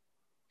 வரைக்கும்.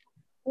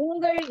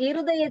 உங்கள்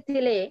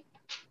இருதயத்திலே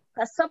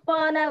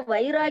கசப்பான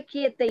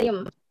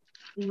வைராக்கியத்தையும்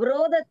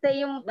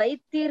விரோதத்தையும்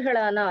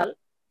வைத்தீர்களானால்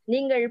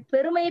நீங்கள்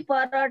பெருமை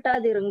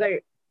பாராட்டாதிருங்கள்.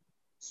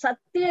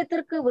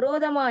 சத்தியத்திற்கு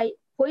விரோதமாய்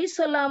பொய்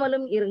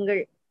சொல்லாமலும்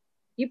இருங்கள்.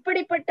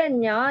 இப்படிப்பட்ட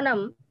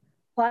ஞானம்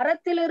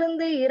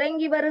பரத்திலிருந்து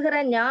இறங்கி வருகிற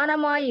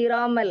ஞானமாய்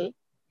இராமல்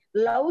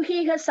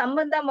லௌகீக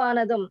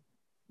சம்பந்தமானதும்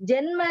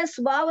ஜென்ம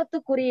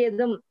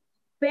சுபாவத்துக்குரியதும்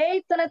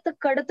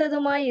பேய்த்தனத்துக்கு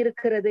அடுத்ததுமாய்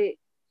இருக்கிறது.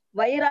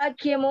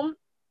 வைராக்கியமும்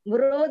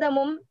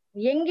விரோதமும்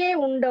எங்கே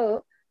உண்டோ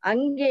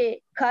அங்கே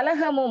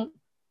கலகமும்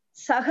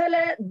சகல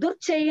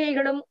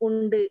துர்ச்செய்கைகளும்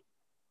உண்டு.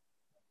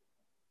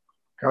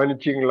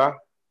 கவனிச்சீங்களா?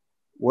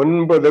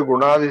 9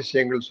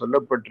 குணாதிசயங்கள்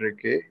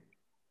சொல்லப்பட்டிருக்கு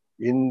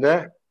இந்த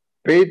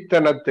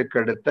பேய்த்தனத்துக்கு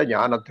அடுத்த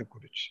ஞானத்தை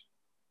குறிச்சு.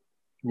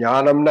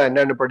 ஞானம்னா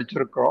என்னன்னு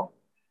படிச்சிருக்கோம்.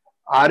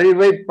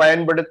 அறிவை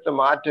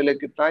பயன்படுத்தும்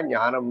ஆற்றலுக்கு தான்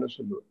ஞானம்னு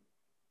சொல்லுவோம்.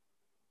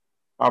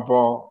 அப்போ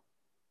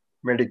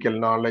மெடிக்கல்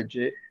நாலேஜ்,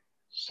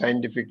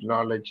 சயின்டிபிக்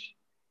நாலேஜ்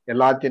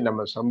எல்லாத்தையும்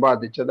நம்ம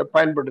சம்பாதிச்சதை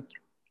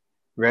பயன்படுத்துறோம்.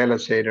 வேலை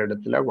செய்யற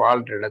இடத்துல,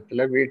 வாழ்ற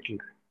இடத்துல, வீட்டுல.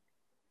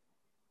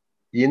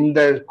 இந்த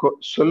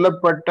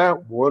சொல்லப்பட்ட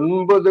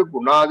 9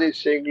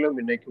 குணாதிசயங்களும்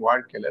இன்னைக்கு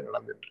வாழ்க்கையில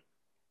நடந்துட்டு இருக்கு.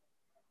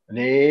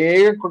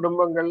 அநேக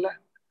குடும்பங்கள்ல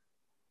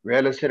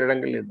வேலை செய்யற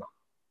இடங்கள் இதுதான்.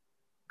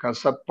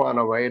 கசப்பான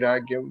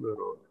வைராக்கியம்,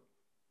 விரோதம்,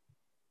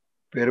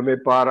 பெருமை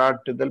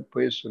பாராட்டுதல்,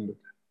 பொய்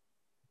சொல்லுதல்,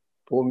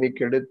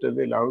 பூமிக்கு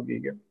எடுத்தது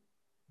லௌகிகம்,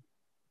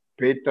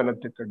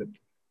 பேய்த்தனத்துக்கு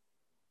எடுத்தது,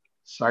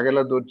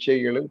 சகல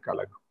துர்ச்சைகளும்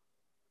கலகம்.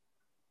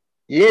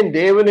 ஏன்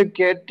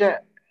தேவனுக்கேற்ற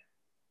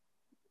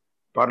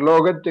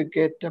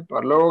பரலோகத்துக்கேற்ற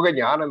பரலோக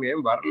ஞானம்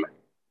ஏன் வரல?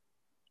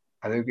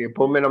 அதுக்கு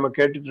எப்பவுமே நம்ம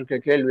கேட்டுட்டு இருக்க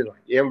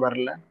கேள்விதான், ஏன்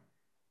வரல?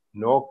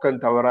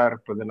 நோக்கம் தவறா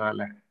இருப்பதுனால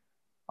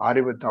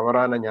அறிவு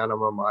தவறான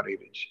ஞானமா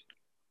மாறிடுச்சு.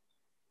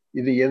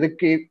 இது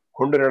எதுக்கு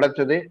கொண்டு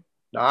நடத்தது?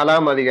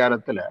 4ஆம்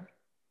அதிகாரத்துல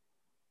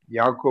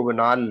யாக்கோபு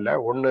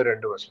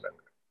 4:1-2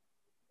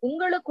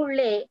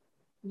 உங்களுக்குள்ளே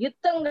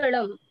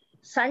யுத்தங்களும்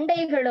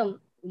சண்டைகளும்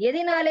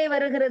எதினாலே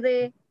வருகிறது?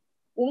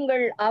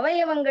 உங்கள்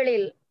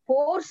அவயவங்களில்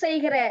போர்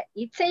செய்கிற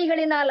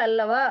இச்சைகளினால்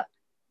அல்லவா?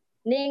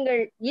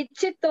 நீங்கள்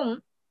இச்சித்தும்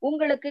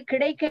உங்களுக்கு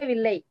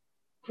கிடைக்கவில்லை.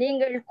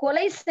 நீங்கள்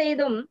கொலை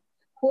செய்தும்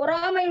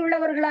பொறாமை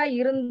உள்ளவர்களாய்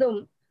இருந்தும்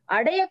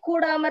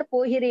அடையக்கூடாமற்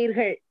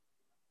போகிறீர்கள்.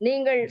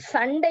 நீங்கள்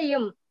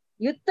சண்டையும்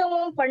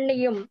யுத்தமும்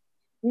பண்ணியும்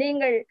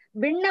நீங்கள்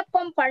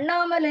விண்ணப்பம்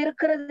பண்ணாமல்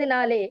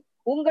இருக்கிறதுனாலே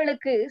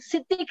உங்களுக்கு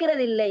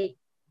சித்திக்கிறதில்லை.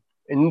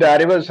 இந்த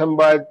அறிவை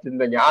சம்பாதித்து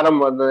இந்த ஞானம்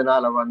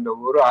வந்ததுனால வந்த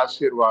ஒரு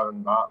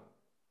ஆசீர்வாதம் தான்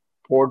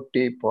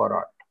போட்டி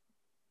போராட்டம்.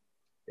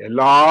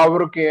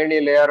 எல்லாருக்கும்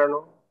ஏணியில்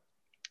ஏறணும்.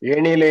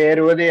 ஏணியில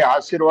ஏறுவதே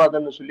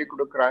ஆசீர்வாதம்னு சொல்லி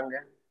கொடுக்குறாங்க.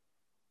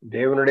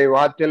 தேவனுடைய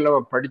வார்த்தையில்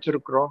நம்ம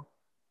படிச்சிருக்கிறோம்.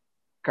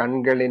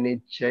 கண்களின்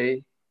இச்சை,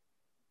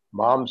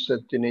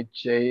 மாம்சத்தின்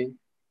இச்சை,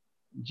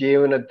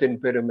 ஜீவனத்தின்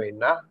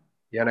பெருமைன்னா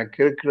எனக்கு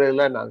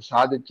இருக்கிறதுல நான்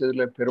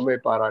சாதிச்சதுல பெருமை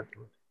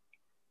பாராட்டுவது.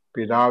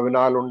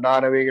 பிதாவினால்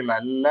உண்டானவைகள்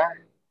அல்ல,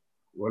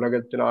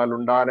 உலகத்தினால்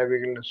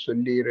உண்டானவைகள்னு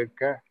சொல்லி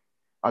இருக்க,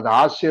 அது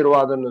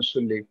ஆசீர்வாதம்னு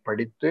சொல்லி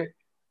படித்து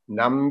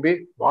நம்பி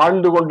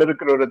வாழ்ந்து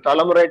கொண்டிருக்கிற ஒரு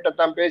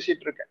தலைமுறையிட்டத்தான்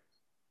பேசிட்டு இருக்கேன்.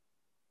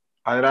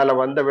 அதனால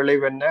வந்த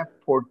விளைவு என்ன?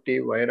 போட்டி,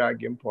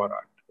 வைராகியம்,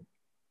 போராட்டம்.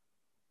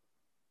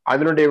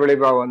 அதனுடைய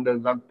விளைவா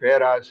வந்ததுதான்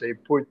பேராசை,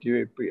 பூழ்த்தி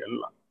வைப்பு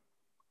எல்லாம்.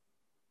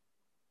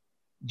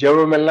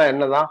 ஜெபம் எல்லாம்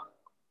என்னதான்?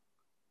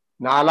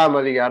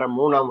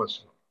 4:3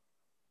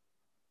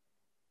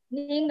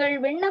 நீங்கள்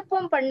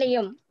விண்ணப்பம்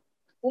பண்ணியும்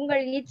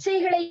உங்கள்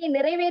இச்சைகளை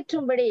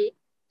நிறைவேற்றும்படி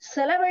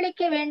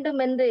செலவழிக்க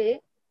வேண்டும் என்று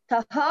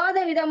தகாத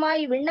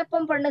விதமாய்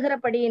விண்ணப்பம்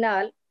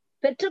பண்ணுகிறபடியினால்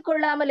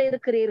பெற்றுக்கொள்ளாமல்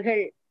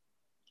இருக்கிறீர்கள்.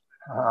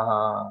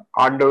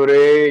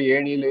 ஆண்டவரே,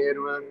 ஏணியில்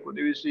ஏறுவதற்கு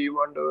உதவி செய்யும்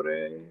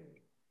ஆண்டவரே.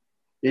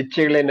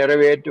 இச்சைகளை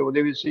நிறைவேற்ற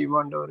உதவி செய்யும்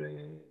ஆண்டவரே.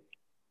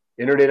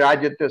 என்னுடைய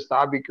ராஜ்யத்தை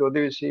ஸ்தாபிக்க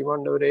உதவி செய்யும்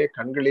ஆண்டவரே.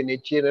 கண்களின்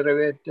நிச்சயம்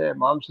நிறைவேற்ற,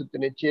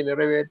 மாம்சத்தின் நிச்சயம்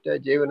நிறைவேற்ற,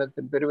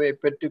 ஜீவனத்தின் பெருமையை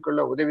பெற்றுக்கொள்ள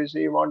உதவி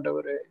செய்யும்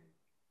ஆண்டவரே.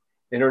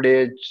 என்னுடைய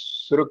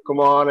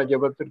சுருக்கமான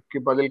ஜெபத்திற்கு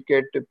பதில்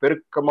கேட்டு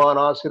பெருக்கமான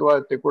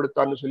ஆசீர்வாதத்தை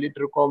கொடுத்தான்னு சொல்லிட்டு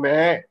இருக்கோமே,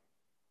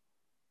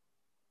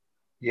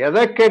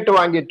 எதை கேட்டு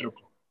வாங்கிட்டு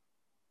இருக்கோம்?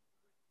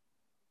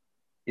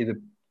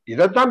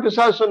 இதைத்தான்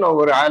பிசாசு சொன்ன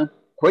ஒரு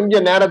கொஞ்ச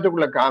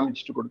நேரத்துக்குள்ள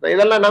காமிச்சிட்டு கொடுத்தா,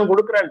 இதெல்லாம் நான்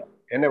கொடுக்குறேன்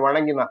என்னை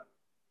வணங்கினான்.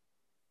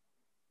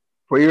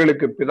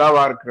 பொய்களுக்கு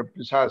பிதாவா இருக்கிற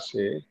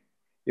பிசாசு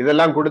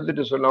இதெல்லாம்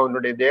கொடுத்துட்டு சொன்ன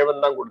உன்னுடைய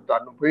தேவன் தான்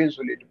கொடுத்தான்னு பொய்ன்னு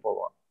சொல்லிட்டு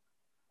போவான்.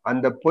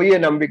 அந்த பொய்யை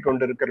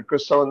நம்பிக்கொண்டு இருக்கிற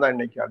கிறிஸ்தவன் தான்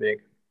இன்னைக்கு அதே.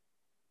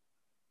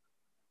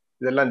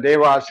 இதெல்லாம்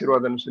தேவ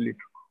ஆசீர்வாதம்னு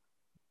சொல்லிட்டு இருக்கோம்.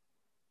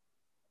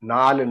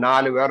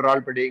 4 வேற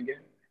ஆள் படிங்க.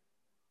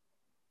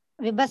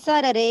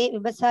 விபசாரரே,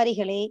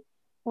 விபசாரிகளே,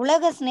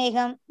 உலக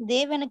சிநேகம்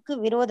தேவனுக்கு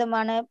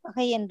விரோதமான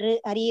பகை என்று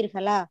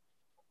அறியீர்களா?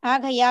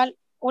 ஆகையால்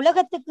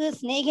உலகத்துக்கு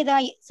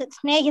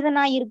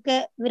சிநேகிதனாயிருக்க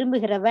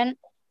விரும்புகிறவன்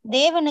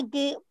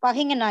தேவனுக்கு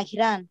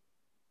பகைஞனாகிறான்.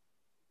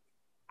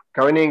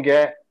 கவனிங்க,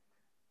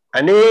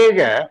 அநேக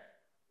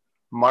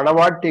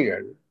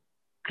மணவாட்டிகள்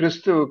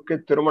கிறிஸ்துவுக்கு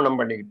திருமணம்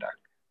பண்ணிக்கிட்டாங்க.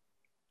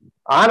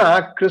 ஆனா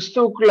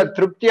கிறிஸ்துவுக்குள்ள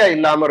திருப்தியா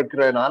இல்லாம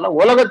இருக்கிறதுனால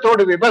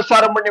உலகத்தோடு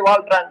விபசாரம் பண்ணி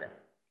வாழ்றாங்க.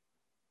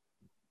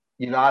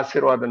 இது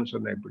ஆசீர்வாதம்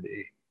சொன்ன இப்படி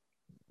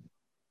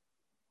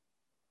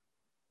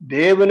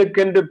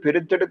தேவனுக்கென்று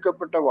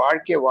பிரித்தெடுக்கப்பட்ட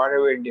வாழ்க்கையை வாழ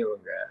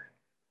வேண்டியவங்க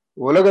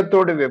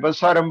உலகத்தோடு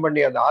விபசாரம்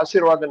பண்ணி அது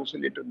ஆசீர்வாதம்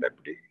சொல்லிட்டு இருந்த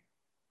எப்படி?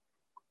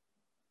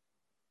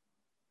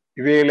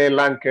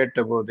 இவைகளெல்லாம்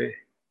கேட்டபோது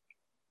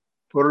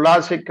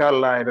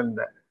பொருளாசைக்காரலா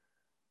இருந்த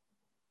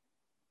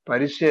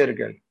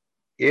பரிசேயர்கள்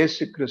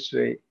இயேசு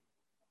கிறிஸ்துவை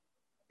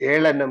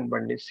ஏளனம்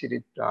பண்ணி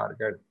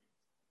சிரித்தார்கள்.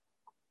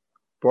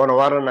 போன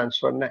வாரம் நான்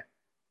சொன்னேன்,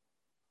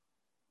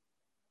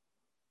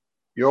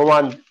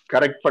 யோவான்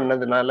கரெக்ட்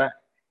பண்ணதுனால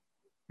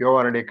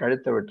யோவானுடைய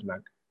கழுத்தை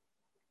வெட்டினாங்க,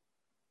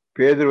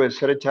 பேதுருவை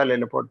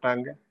சிறைச்சாலையில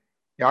போட்டாங்க,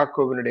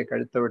 யாக்கோபினுடைய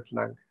கழுத்தை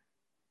வெட்டினாங்க,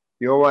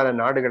 யோவானை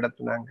நாடு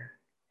கடத்தினாங்க,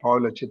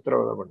 பவுலை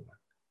சித்திரவதை பண்ணாங்க.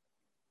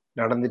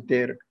 நடந்துட்டே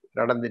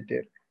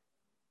இருக்கு.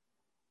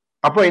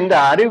 அப்ப இந்த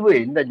அறிவு,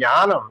 இந்த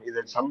ஞானம்,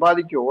 இதை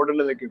சம்பாதிக்க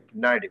ஓடுனதுக்கு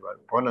பின்னாடி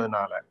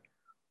போனதுனால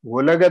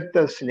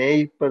உலகத்தை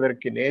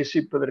சிநேகிப்பதற்கு,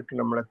 நேசிப்பதற்கு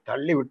நம்மளை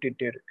தள்ளி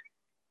விட்டுட்டே இருக்கு.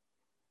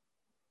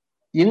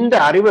 இந்த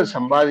அறிவை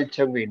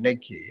சம்பாதிச்சவங்க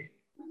இன்னைக்கு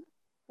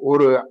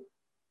ஒரு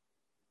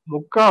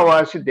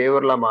முக்காவாசி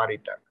தேவர்களா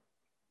மாறிட்டாங்க.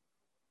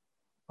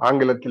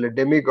 ஆங்கிலத்துல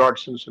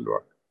டெமிகாட்ஸ்ன்னு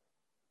சொல்லுவாங்க.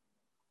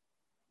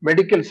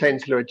 மெடிக்கல்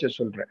சயின்ஸ்ல வச்சு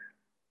சொல்றேன்.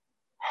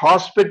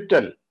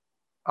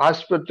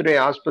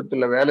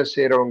 ஆஸ்பத்திரியில வேலை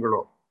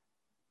செய்யறவங்களும்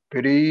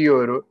பெரிய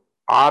ஒரு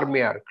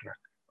ஆர்மியா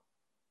இருக்கிறாங்க.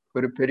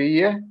 ஒரு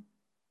பெரிய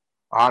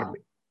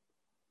ஆர்மி.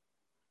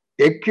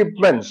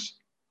 எக்யூப்மெண்ட்ஸ்,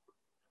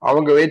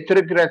 அவங்க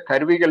வைத்திருக்கிற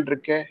கருவிகள்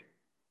இருக்க,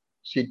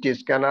 சிடி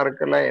ஸ்கேனா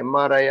இருக்கலாம்,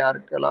 எம்ஆர்ஐயா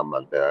இருக்கலாம்,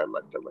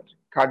 மற்ற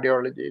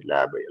கார்டியாலஜி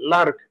லேப்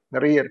எல்லாம் இருக்கு,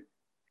 நிறைய இருக்கு.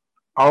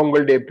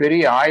 அவங்களுடைய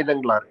பெரிய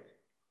ஆயுதங்களா இருக்கு.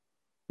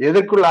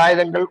 எதற்குள்ள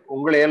ஆயுதங்கள்?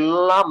 உங்களை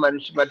எல்லாம்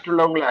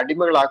மற்றுள்ளவங்களை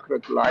அடிமைகள்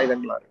ஆக்குறதுக்குள்ள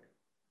ஆயுதங்களா இருக்கு.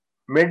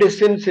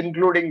 மெடிசின்ஸ்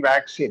இன்க்ளூடிங்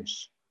வேக்சின்ஸ்,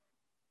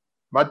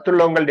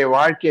 மற்றுள்ளவங்களுடைய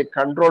வாழ்க்கையை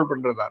கண்ட்ரோல்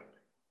பண்றதா இருக்கு.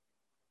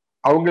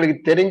 அவங்களுக்கு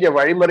தெரிஞ்ச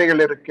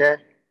வழிமுறைகள் இருக்க,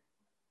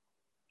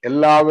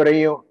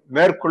 எல்லாவரையும்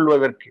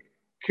மேற்கொள்வதற்கு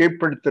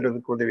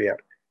கீழ்ப்படுத்துறதுக்கு உதவியா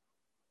இருக்கு.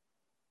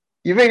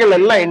 இவைகள்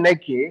எல்லாம்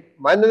இன்னைக்கு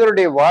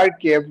மனிதனுடைய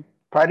வாழ்க்கையை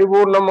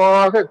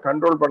பரிபூர்ணமாக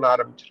கண்ட்ரோல் பண்ண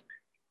ஆரம்பிச்சிருக்கு.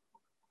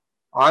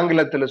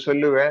 ஆங்கிலத்துல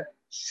சொல்லுவேன்,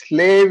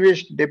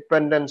 ஸ்லேவிஷ்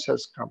டிபெண்டன்ஸ்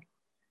ஹஸ் கம்.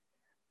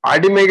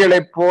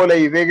 அடிமைகளைப் போல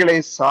இவைகளை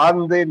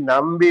சார்ந்து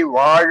நம்பி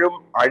வாழும்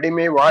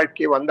அடிமை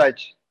வாழ்க்கை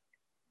வந்தாச்சு.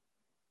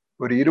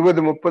 ஒரு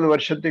 20-30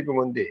 வருஷத்துக்கு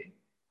முந்தி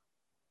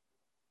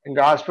எங்க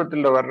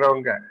ஆஸ்பத்திரியில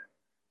வர்றவங்க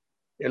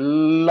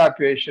எல்லா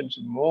பேஷண்ட்ஸ்,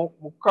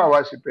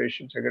 முக்காவாசி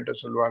பேஷண்ட்ஸ் என்கிட்ட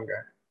சொல்லுவாங்க,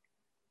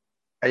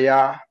 ஐயா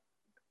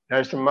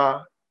நர்சம்மா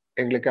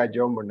எங்களுக்கா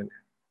ஜெபம் பண்ணுங்க,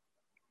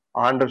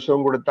 ஆண்டவர்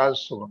சுகம் கொடுத்தா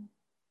சுகம்.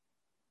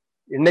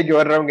 இன்னைக்கு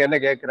வர்றவங்க என்ன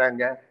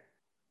கேட்குறாங்க,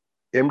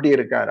 எம்டி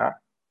இருக்காரா,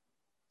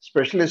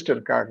 ஸ்பெஷலிஸ்ட்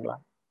இருக்காங்களா,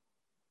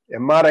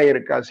 எம்ஆர்ஐ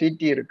இருக்கா,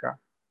 சிடி இருக்கா,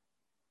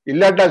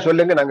 இல்லாட்டா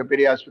சொல்லுங்க நாங்க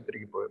பெரிய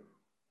ஆஸ்பத்திரிக்கு போயிடுவோம்.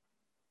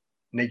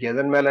 இன்னைக்கு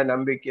எதன் மேல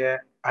நம்பிக்கை?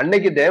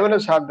 அன்னைக்கு தேவனை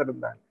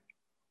சார்ந்திருந்தாங்க,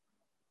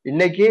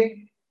 இன்னைக்கு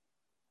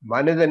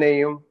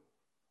மனிதனையும்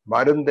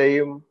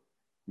மருந்தையும்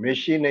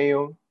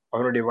மெஷினையும்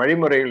அவனுடைய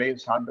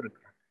வழிமுறைகளையும்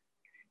சார்ந்திருக்கிறாங்க.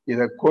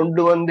 இதை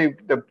கொண்டு வந்து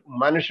இந்த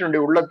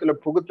மனுஷனுடைய உள்ளத்துல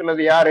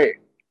புகுத்தினது யாரு?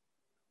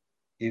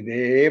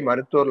 இதே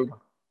மருத்துவர்கள்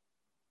தான்.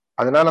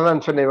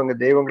 அதனாலதான் சொன்ன இவங்க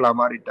தெய்வங்களா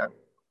மாறிட்டாங்க.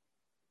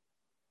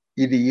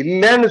 இது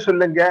இல்லைன்னு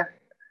சொல்லுங்க,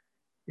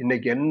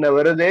 இன்னைக்கு என்ன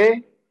வருது?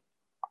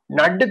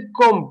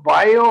 நடுக்கம்,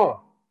 பயம்.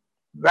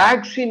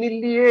 வேக்சின்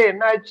இல்லையே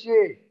என்னாச்சு,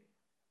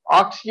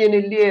 ஆக்சிஜன்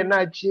இல்லையே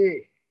என்னாச்சு.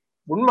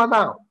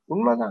 உண்மைதான்,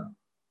 உண்மைதான்.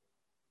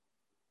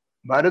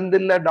 மருந்து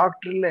இல்ல,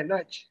 டாக்டர் இல்ல,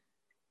 என்னாச்சு?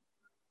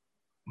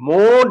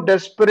 More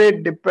desperate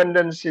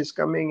dependence is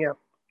coming up.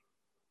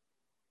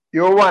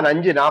 யோவான்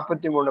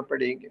 5:43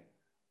 படிங்க.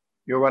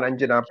 யோவான்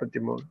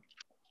 5:43.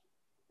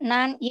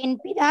 நான் என்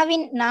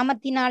பிதாவின்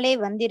நாமத்தினாலே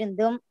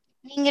வந்திருந்தும்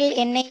நீங்கள்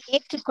என்னை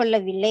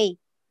ஏற்றுக்கொள்ளவில்லை.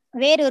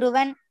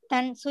 வேறொருவன்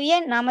தன் சுய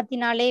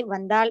நாமத்தினாலே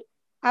வந்தால்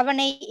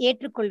அவனை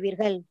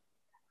ஏற்றுக்கொள்வீர்கள்.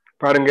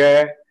 பாருங்க,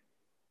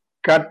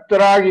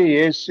 கர்த்தராகிய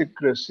இயேசு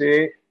கிறிஸ்து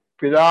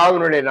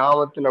பிதாவினுடைய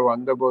நாமத்துல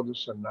வந்தபோது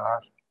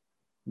சொன்னார்,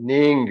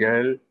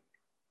 நீங்கள்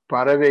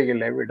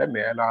பறவைகளை விட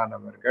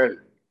மேலானவர்கள்.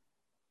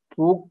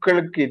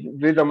 பூக்களுக்கு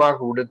விதமாக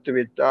உடுத்து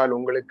வைத்தால்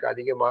உங்களுக்கு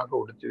அதிகமாக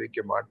உடுத்து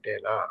வைக்க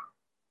மாட்டேனா?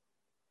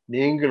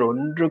 நீங்கள்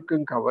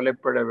ஒன்றுக்கும்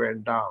கவலைப்பட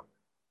வேண்டாம்,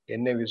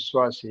 என்னை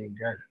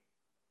விசுவாசியுங்கள்,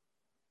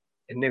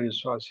 என்னை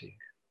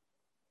விசுவாசியுங்கள்.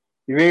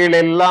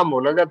 இவைகளெல்லாம்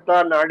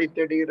உலகத்தால் நாடி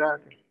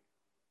தேடுகிறார்கள்,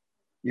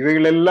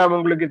 இவைகளெல்லாம்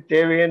உங்களுக்கு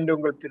தேவை என்று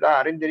உங்கள் பிதா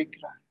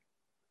அறிந்திருக்கிறார்.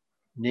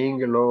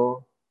 நீங்களோ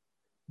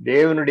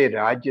தேவனுடைய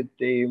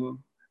ராஜ்யத்தையும்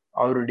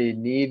அவருடைய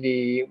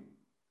நீதியையும்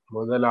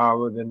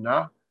முதலாவதுன்னா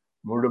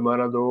முழு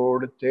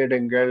மனதோடு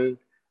தேடுங்கள்,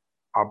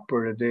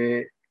 அப்பொழுது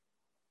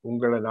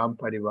உங்களை நாம்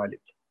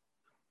பரிபாலிப்போம்,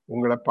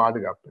 உங்களை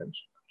பாதுகாப்பேன்னு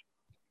சொன்னார்.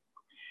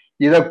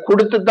 இதை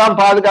கொடுத்துதான்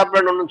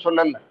பாதுகாப்பேன்னு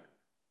சொல்லல.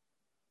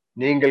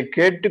 நீங்கள்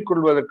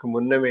கேட்டுக்கொள்வதற்கு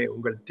முன்னமே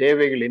உங்கள்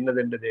தேவைகள்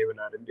என்னதென்று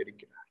தேவன்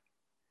அறிந்திருக்கிறார்.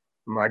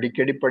 நம்ம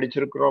அடிக்கடி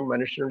படிச்சிருக்கிறோம்,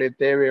 மனுஷனுடைய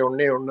தேவை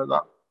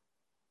ஒண்ணுதான்,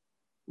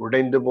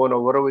 உடைந்து போன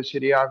உறவு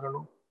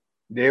சரியாகணும்,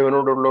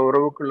 தேவனோடு உள்ள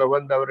உறவுக்குள்ள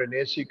வந்து அவரை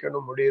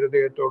நேசிக்கணும், முழு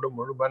இருதயத்தோடு,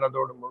 முழு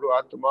மனதோடு, முழு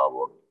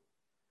ஆத்மாவோடு.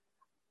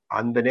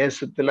 அந்த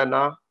நேசத்துல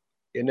நான்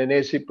என்னை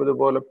நேசிப்பது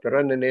போல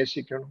பிறனை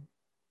நேசிக்கணும்.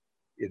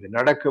 இது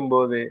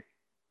நடக்கும்போது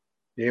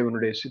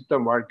தேவனுடைய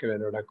சித்தம் வாழ்க்கையில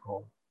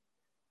நடக்கும்,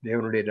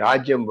 தேவனுடைய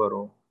ராஜ்யம்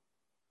வரும்.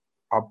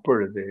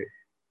 அப்பொழுது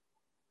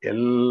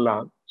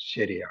எல்லாம்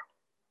சரியா.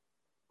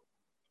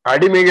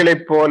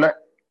 அடிமைகளைப் போல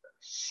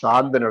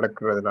சார்ந்து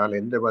நடக்கிறதுனால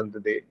எந்த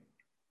வந்தது?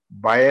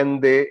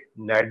 பயந்து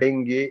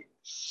நடுங்கி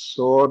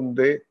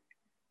சோர்ந்து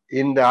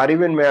இந்த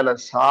அறிவின் மேல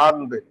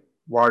சார்ந்து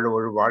வாழும்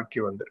ஒரு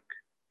வாழ்க்கை வந்திருக்கு.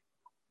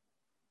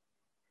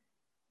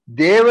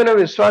 தேவனை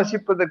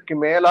விசுவாசிப்பதற்கு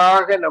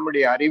மேலாக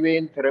நம்முடைய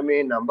அறிவையும்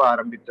திறமையும் நம்ப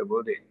ஆரம்பித்த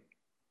போது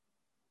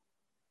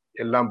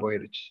எல்லாம்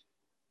போயிருச்சு.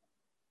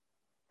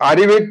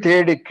 அறிவை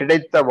தேடி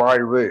கிடைத்த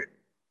வாழ்வு.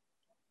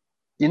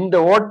 இந்த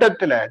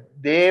ஓட்டத்துல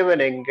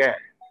தேவன் எங்க?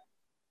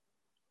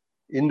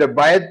 இந்த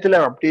பயத்துல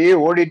அப்படியே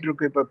ஓடிட்டு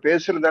இருக்கு. இப்ப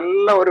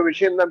பேசுறதெல்லாம் ஒரு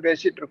விஷயம்தான்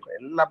பேசிட்டு இருக்கோம்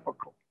எல்லா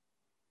பக்கம்.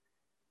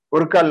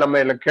 ஒரு கால் நம்ம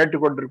எல்லாம்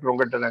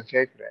கேட்டுக்கொண்டிருக்கிறவங்கிட்ட நான்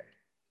கேட்கிறேன்,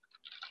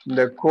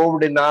 இந்த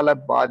கோவிடினால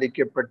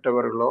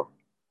பாதிக்கப்பட்டவர்களோ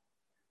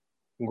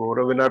உங்க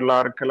உறவினர்களா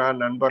இருக்கலாம்,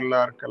 நண்பர்களா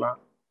இருக்கலாம்,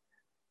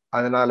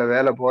 அதனால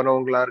வேலை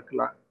போனவங்களா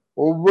இருக்கலாம்,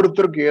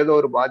 ஒவ்வொருத்தருக்கும் ஏதோ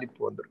ஒரு பாதிப்பு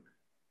வந்திருக்கு.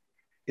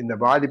 இந்த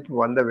பாதிப்பு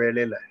வந்த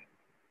வேளையில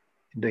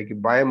இன்றைக்கு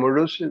பயம்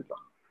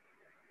முழுசுதான்.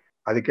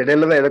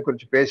 அதுக்கிடையில தான் இதை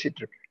குறிச்சு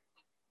பேசிட்டு இருக்கு.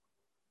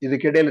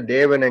 இதுக்கிடையில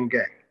தேவன் எங்க?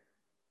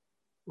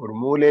 ஒரு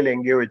மூலையில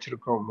எங்கேயோ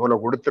வச்சிருக்கோம், மூளை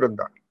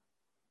கொடுத்திருந்தான்.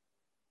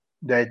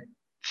 The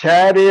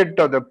chariot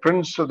of the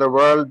prince of the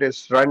world is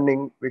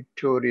running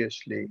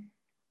victoriously.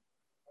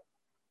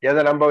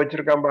 எதை நம்ப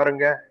வச்சிருக்கான்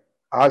பாருங்க?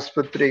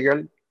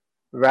 ஆஸ்பத்திரிகள்,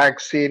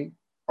 vaccine,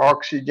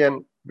 oxygen,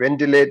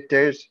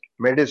 ventilators,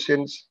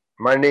 medicines,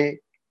 money.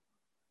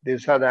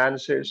 These are the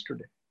answers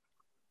today.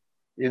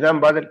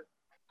 இதான் பதில்.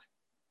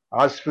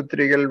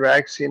 ஆஸ்பத்திரிகள்,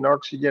 vaccine,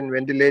 oxygen,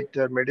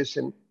 ventilator,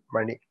 medicine,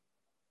 money.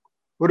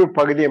 ஒரு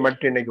பகுதியை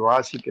மட்டும் இன்னைக்கு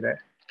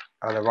வாசிக்கிறேன்,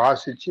 அதை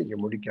வாசிச்சு இங்க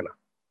முடிக்கலாம்.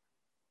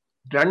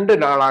 2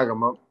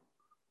 நாளாகமம்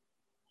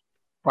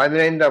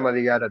 15ஆம்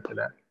அதிகாரத்துல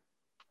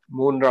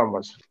 3ஆம்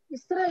வசனம்.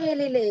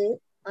 இஸ்ரவேலிலே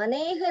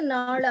அநேக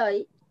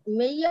நாளாய்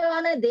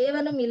மெய்யான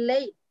தேவனும்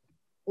இல்லை,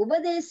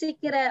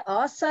 உபதேசிக்கிற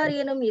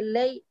ஆசாரியனும்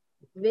இல்லை,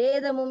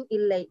 வேதமும்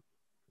இல்லை.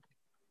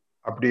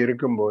 அப்படி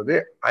இருக்கும்போது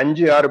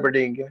 5:6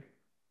 படிங்க.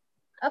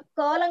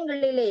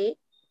 அக்காலங்களிலே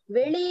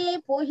வெளியே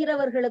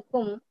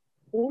போகிறவர்களுக்கும்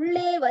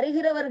உள்ளே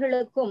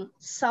வருகிறவர்களுக்கும்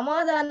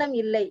சமாதானம்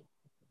இல்லை.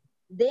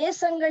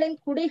 தேசங்களின்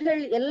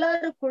குடிகள்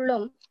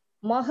எல்லாருக்குள்ளும்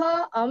மகா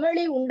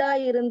அமளி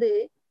உண்டாயிருந்து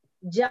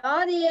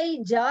ஜாதியை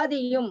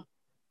ஜாதியும்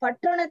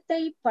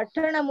பட்டணத்தை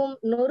பட்டணமும்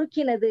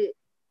நொறுக்கினது.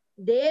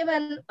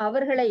 தேவன்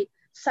அவர்களை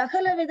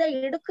சகலவித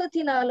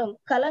இடுக்கத்தினாலும்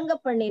கலங்க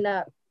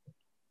பண்ணினார்.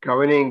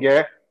 கவனிங்க,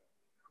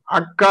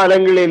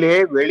 அக்காலங்களிலே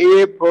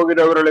வெளியே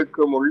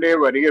போகிறவர்களுக்கும் உள்ளே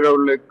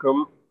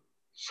வருகிறவர்களுக்கும்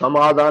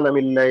சமாதானம்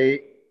இல்லை.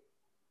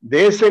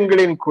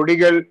 தேசங்களின்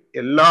குடிகள்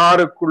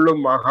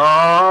எல்லாருக்குள்ளும் மகா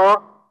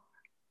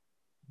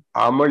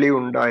அமளி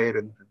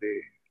உண்டாயிருந்து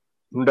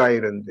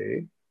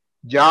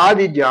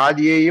ஜாதி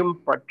ஜாதியையும்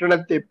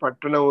பட்டணத்தை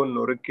பட்டணமும்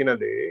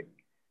நொறுக்கினது.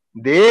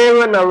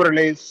 தேவன்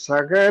அவர்களை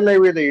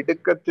சகலவித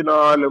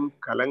இடுக்கத்தினாலும்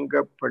கலங்க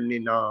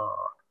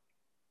பண்ணினார்.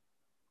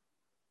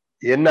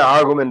 என்ன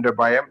ஆகும் என்ற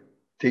பயம்,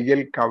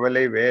 திகில்,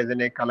 கவலை,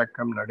 வேதனை,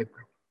 கலக்கம்,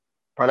 நடுக்கம்,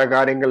 பல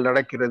காரியங்கள்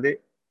நடக்கிறது.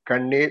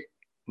 கண்ணீர்,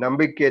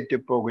 நம்பிக்கையற்று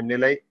போகும்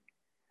நிலை.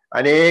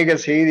 அநேக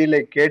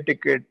செய்திகளை கேட்டு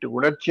கேட்டு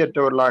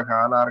உணர்ச்சியற்றவர்களாக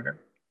ஆனார்கள்.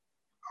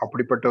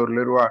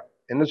 அப்படிப்பட்டவர்கள் இருவார்.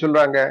 என்ன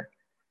சொல்றாங்க?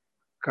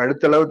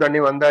 கழுத்தளவு தண்ணி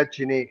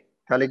வந்தாச்சு, நீ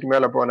தலைக்கு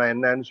மேல போனா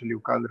என்னன்னு சொல்லி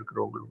உட்கார்ந்து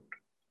இருக்கிறவங்களும்.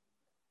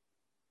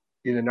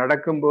 இது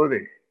நடக்கும்போது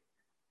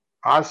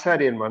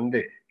ஆசாரியன்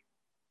வந்து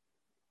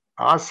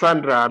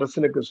ஆசான்ற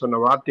அரசனுக்கு சொன்ன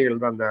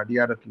வார்த்தைகள் தான் அந்த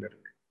அதிகாரத்தில்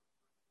இருக்கு.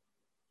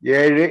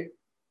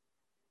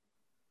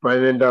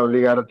 7:15ஆம்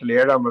அதிகாரத்தில்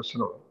 7ஆம்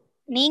வசனம்.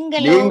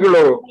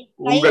 நீங்களோ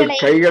உங்கள்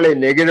கைகளை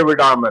நெகிழ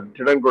விடாமல்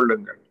திடன்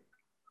கொள்ளுங்கள்,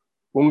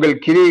 உங்கள்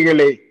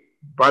கிரியைகளை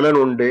பலன்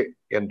உண்டு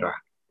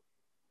என்றார்.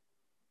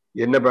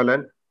 என்ன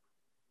பலன்?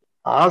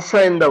 ஆசா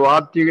இந்த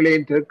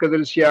வார்த்தைகளையும்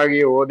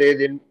தீர்க்கதரிசியாகிய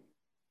ஓதேதின்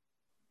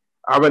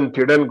அவன்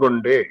திடன்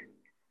கொண்டு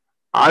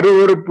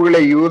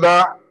அருவருப்புகளை யூதா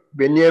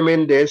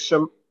பென்யமீன்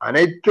தேசம்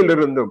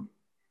அனைத்திலிருந்தும்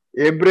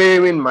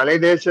எப்ரேமின் மலை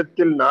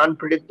தேசத்தில் நான்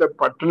பிடித்த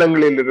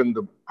பட்டணங்களில்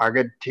இருந்தும்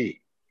அகற்றி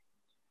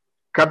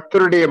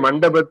கர்த்தருடைய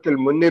மண்டபத்தில்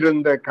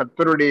முன்னிருந்த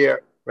கர்த்தருடைய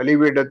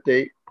பலிபீடத்தை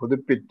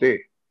புதுப்பித்து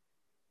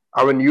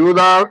அவன்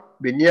யூதா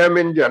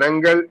பென்யமீன்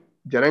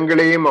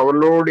ஜனங்களையும்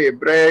அவர்களோடு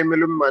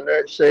எப்ராயிமிலும்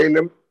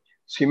மனசேலும்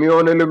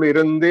சிமியோனிலும்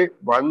இருந்து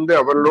வந்து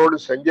அவர்களோடு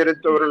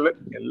சஞ்சரித்தவர்கள்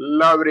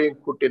எல்லாவரையும்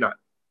கூட்டினான்.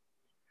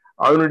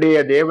 அவனுடைய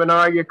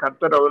தேவனாகிய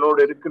கர்த்தர் அவனோடு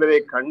இருக்கிறதை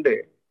கண்டு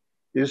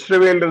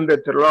இஸ்ரவேல் இருந்த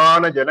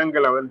திரளான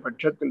ஜனங்கள் அவன்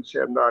பட்சத்தில்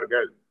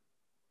சேர்ந்தார்கள்.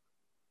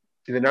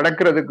 இது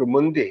நடக்கிறதுக்கு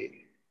முந்தி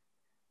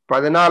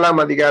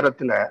 14ஆம்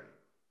அதிகாரத்துல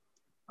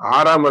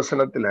 6ஆம்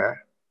வசனத்துல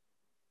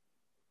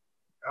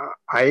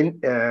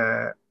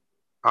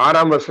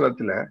 6ஆம்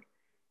வசனத்துல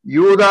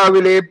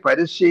யூதாவிலே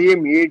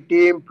பரிசையும்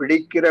ஈட்டியும்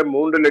பிடிக்கிற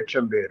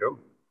 3,00,000 பேரும்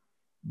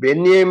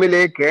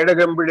பென்யேமிலே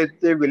கேடகம்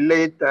பிடித்து வில்லை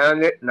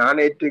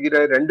நாணேற்றுகிற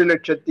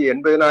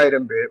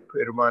 2,80,000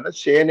 பேருமான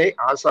சேனை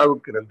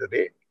ஆசாவுக்கு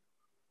இருந்தது.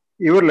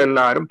 இவர்கள்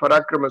எல்லாரும்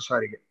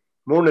பராக்கிரமசாரிகள்.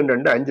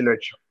 3 5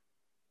 லட்சம்.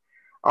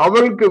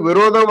 அவளுக்கு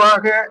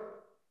விரோதமாக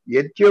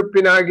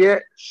எத்தியோப்பியனாகிய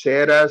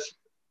சேராஸ்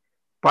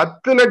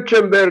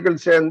 10,00,000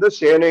 பேர்கள் சேர்ந்த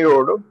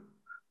சேனையோடும்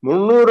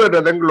 300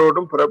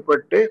 ரதங்களோடும்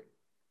புறப்பட்டு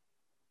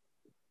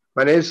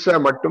மரேசா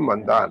மட்டும்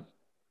வந்தான்.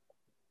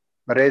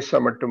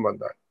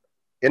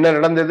 என்ன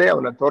நடந்ததே?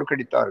 அவனை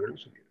தோற்கடித்தார்கள்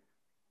சொல்லி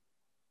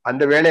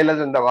அந்த வேளையில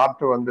இந்த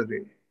வார்த்தை வந்தது.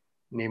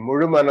 நீ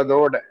முழு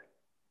மனதோட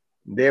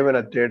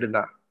தேவனை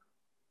தேடுனா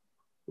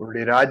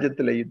உன்னுடைய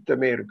ராஜ்யத்துல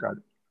யுத்தமே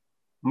இருக்காது.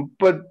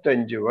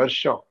 35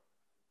 வருஷம்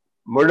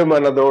முழு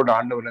மனதோடு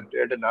ஆண்டவனை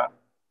தேடுனா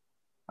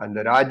அந்த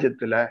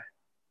ராஜ்யத்துல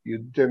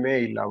யுத்தமே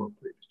இல்லாம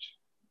போயிடுச்சு.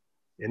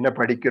 என்ன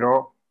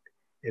படிக்கிறோம்,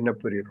 என்ன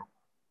புரிகிறோம்?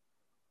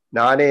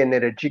 நானே என்னை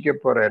ரட்சிக்க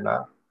போறேன்னா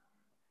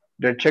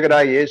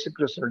ரட்சகராய் இயேசு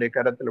கிறிஸ்துனுடைய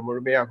கரத்துல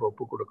முழுமையாக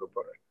ஒப்பு கொடுக்க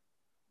போறேன்.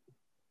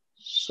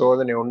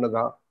 சோதனை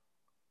ஒண்ணுதான்,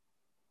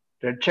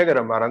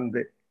 ரட்சகரை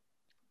மறந்து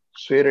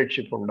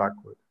சுயரட்சிப்பு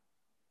உண்டாக்குவது.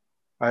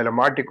 அதுல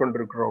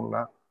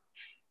மாட்டிக்கொண்டிருக்கிறோம்னா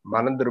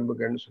மனம்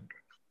திரும்புங்கன்னு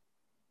சொல்றேன்.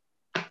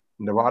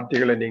 இந்த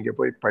வார்த்தைகளை நீங்க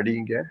போய்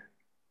படிங்க,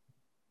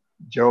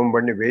 ஜெபம்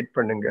பண்ணி வெயிட்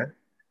பண்ணுங்க.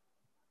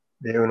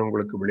 தேவன்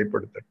உங்களுக்கு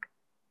வெளிப்படுத்தட்டும்.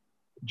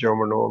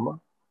 ஜெபம் பண்ணுவோமா?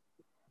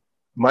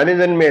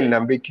 மனிதன் மேல்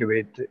நம்பிக்கை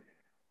வைத்து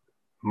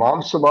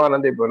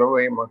மாம்சமானதை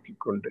பலவயமாக்கி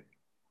கொண்டு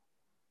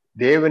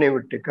தேவனை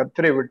விட்டு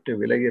கர்த்தரை விட்டு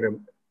விலகிற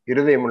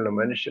இருதயமுள்ள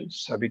மனுஷன்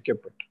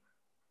சபிக்கப்பட்டு,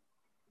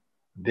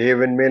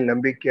 தேவன் மேல்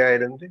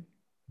நம்பிக்கையாயிருந்து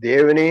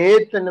தேவனே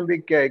தன்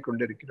நம்பிக்கையாய்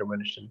கொண்டிருக்கிற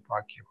மனுஷன்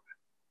பாக்கியம்.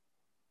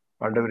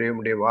 ஆண்டவரே,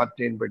 உம்முடைய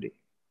வார்த்தையின்படி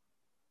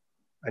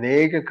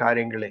அநேக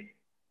காரியங்களை,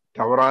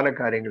 தவறான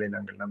காரியங்களை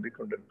நாங்கள்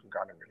நம்பிக்கொண்டிருக்கும்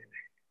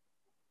காலங்களிலே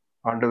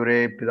ஆண்டவரே,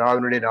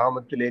 பிதாவினுடைய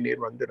நாமத்திலே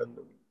நீர்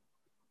வந்திருந்தும்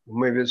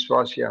உண்மை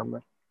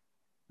விசுவாசியாமல்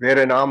வேற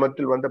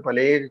நாமத்தில் வந்த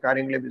பல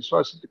காரியங்களை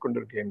விசுவாசித்துக்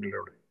கொண்டிருக்க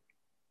எங்களோடு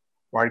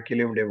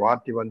வாழ்க்கையிலே உடைய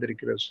வார்த்தை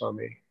வந்திருக்கிற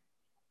சுவாமி,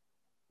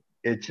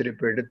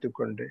 எச்சரிப்பை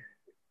எடுத்துக்கொண்டு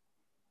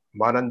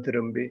மனம்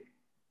திரும்பி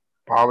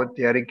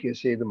பாவத்தை அறிக்கை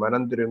செய்து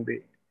மனம் திரும்பி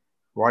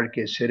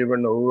வாழ்க்கையை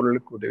செறிவண்ண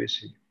ஒவ்வொருவருக்கும் உதவி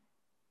செய்யும்.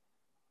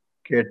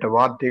 கேட்ட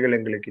வார்த்தைகள்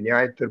எங்களுக்கு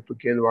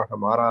நியாயத்தீர்ப்புக்கு ஏதுவாக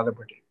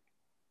மாறாதபடி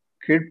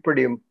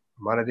கீழ்ப்படியும்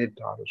மனதை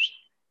தாரும்.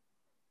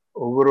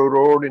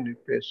 ஒவ்வொருவரோடு நீ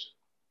பேசு,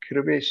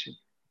 கிருபை செய்.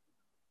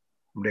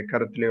 உடைய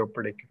கரத்திலே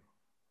ஒப்படைக்கிறோம்.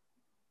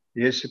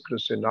 இயேசு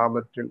கிறிஸ்து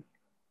நாமத்தில்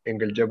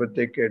எங்கள்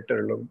ஜெபத்தை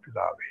கேட்டருளும்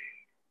பிதாவே.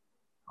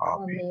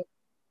 ஆமென்.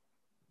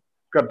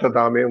 கர்த்தர்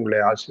தாமே உங்களை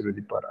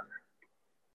ஆசீர்வதிப்பாராக.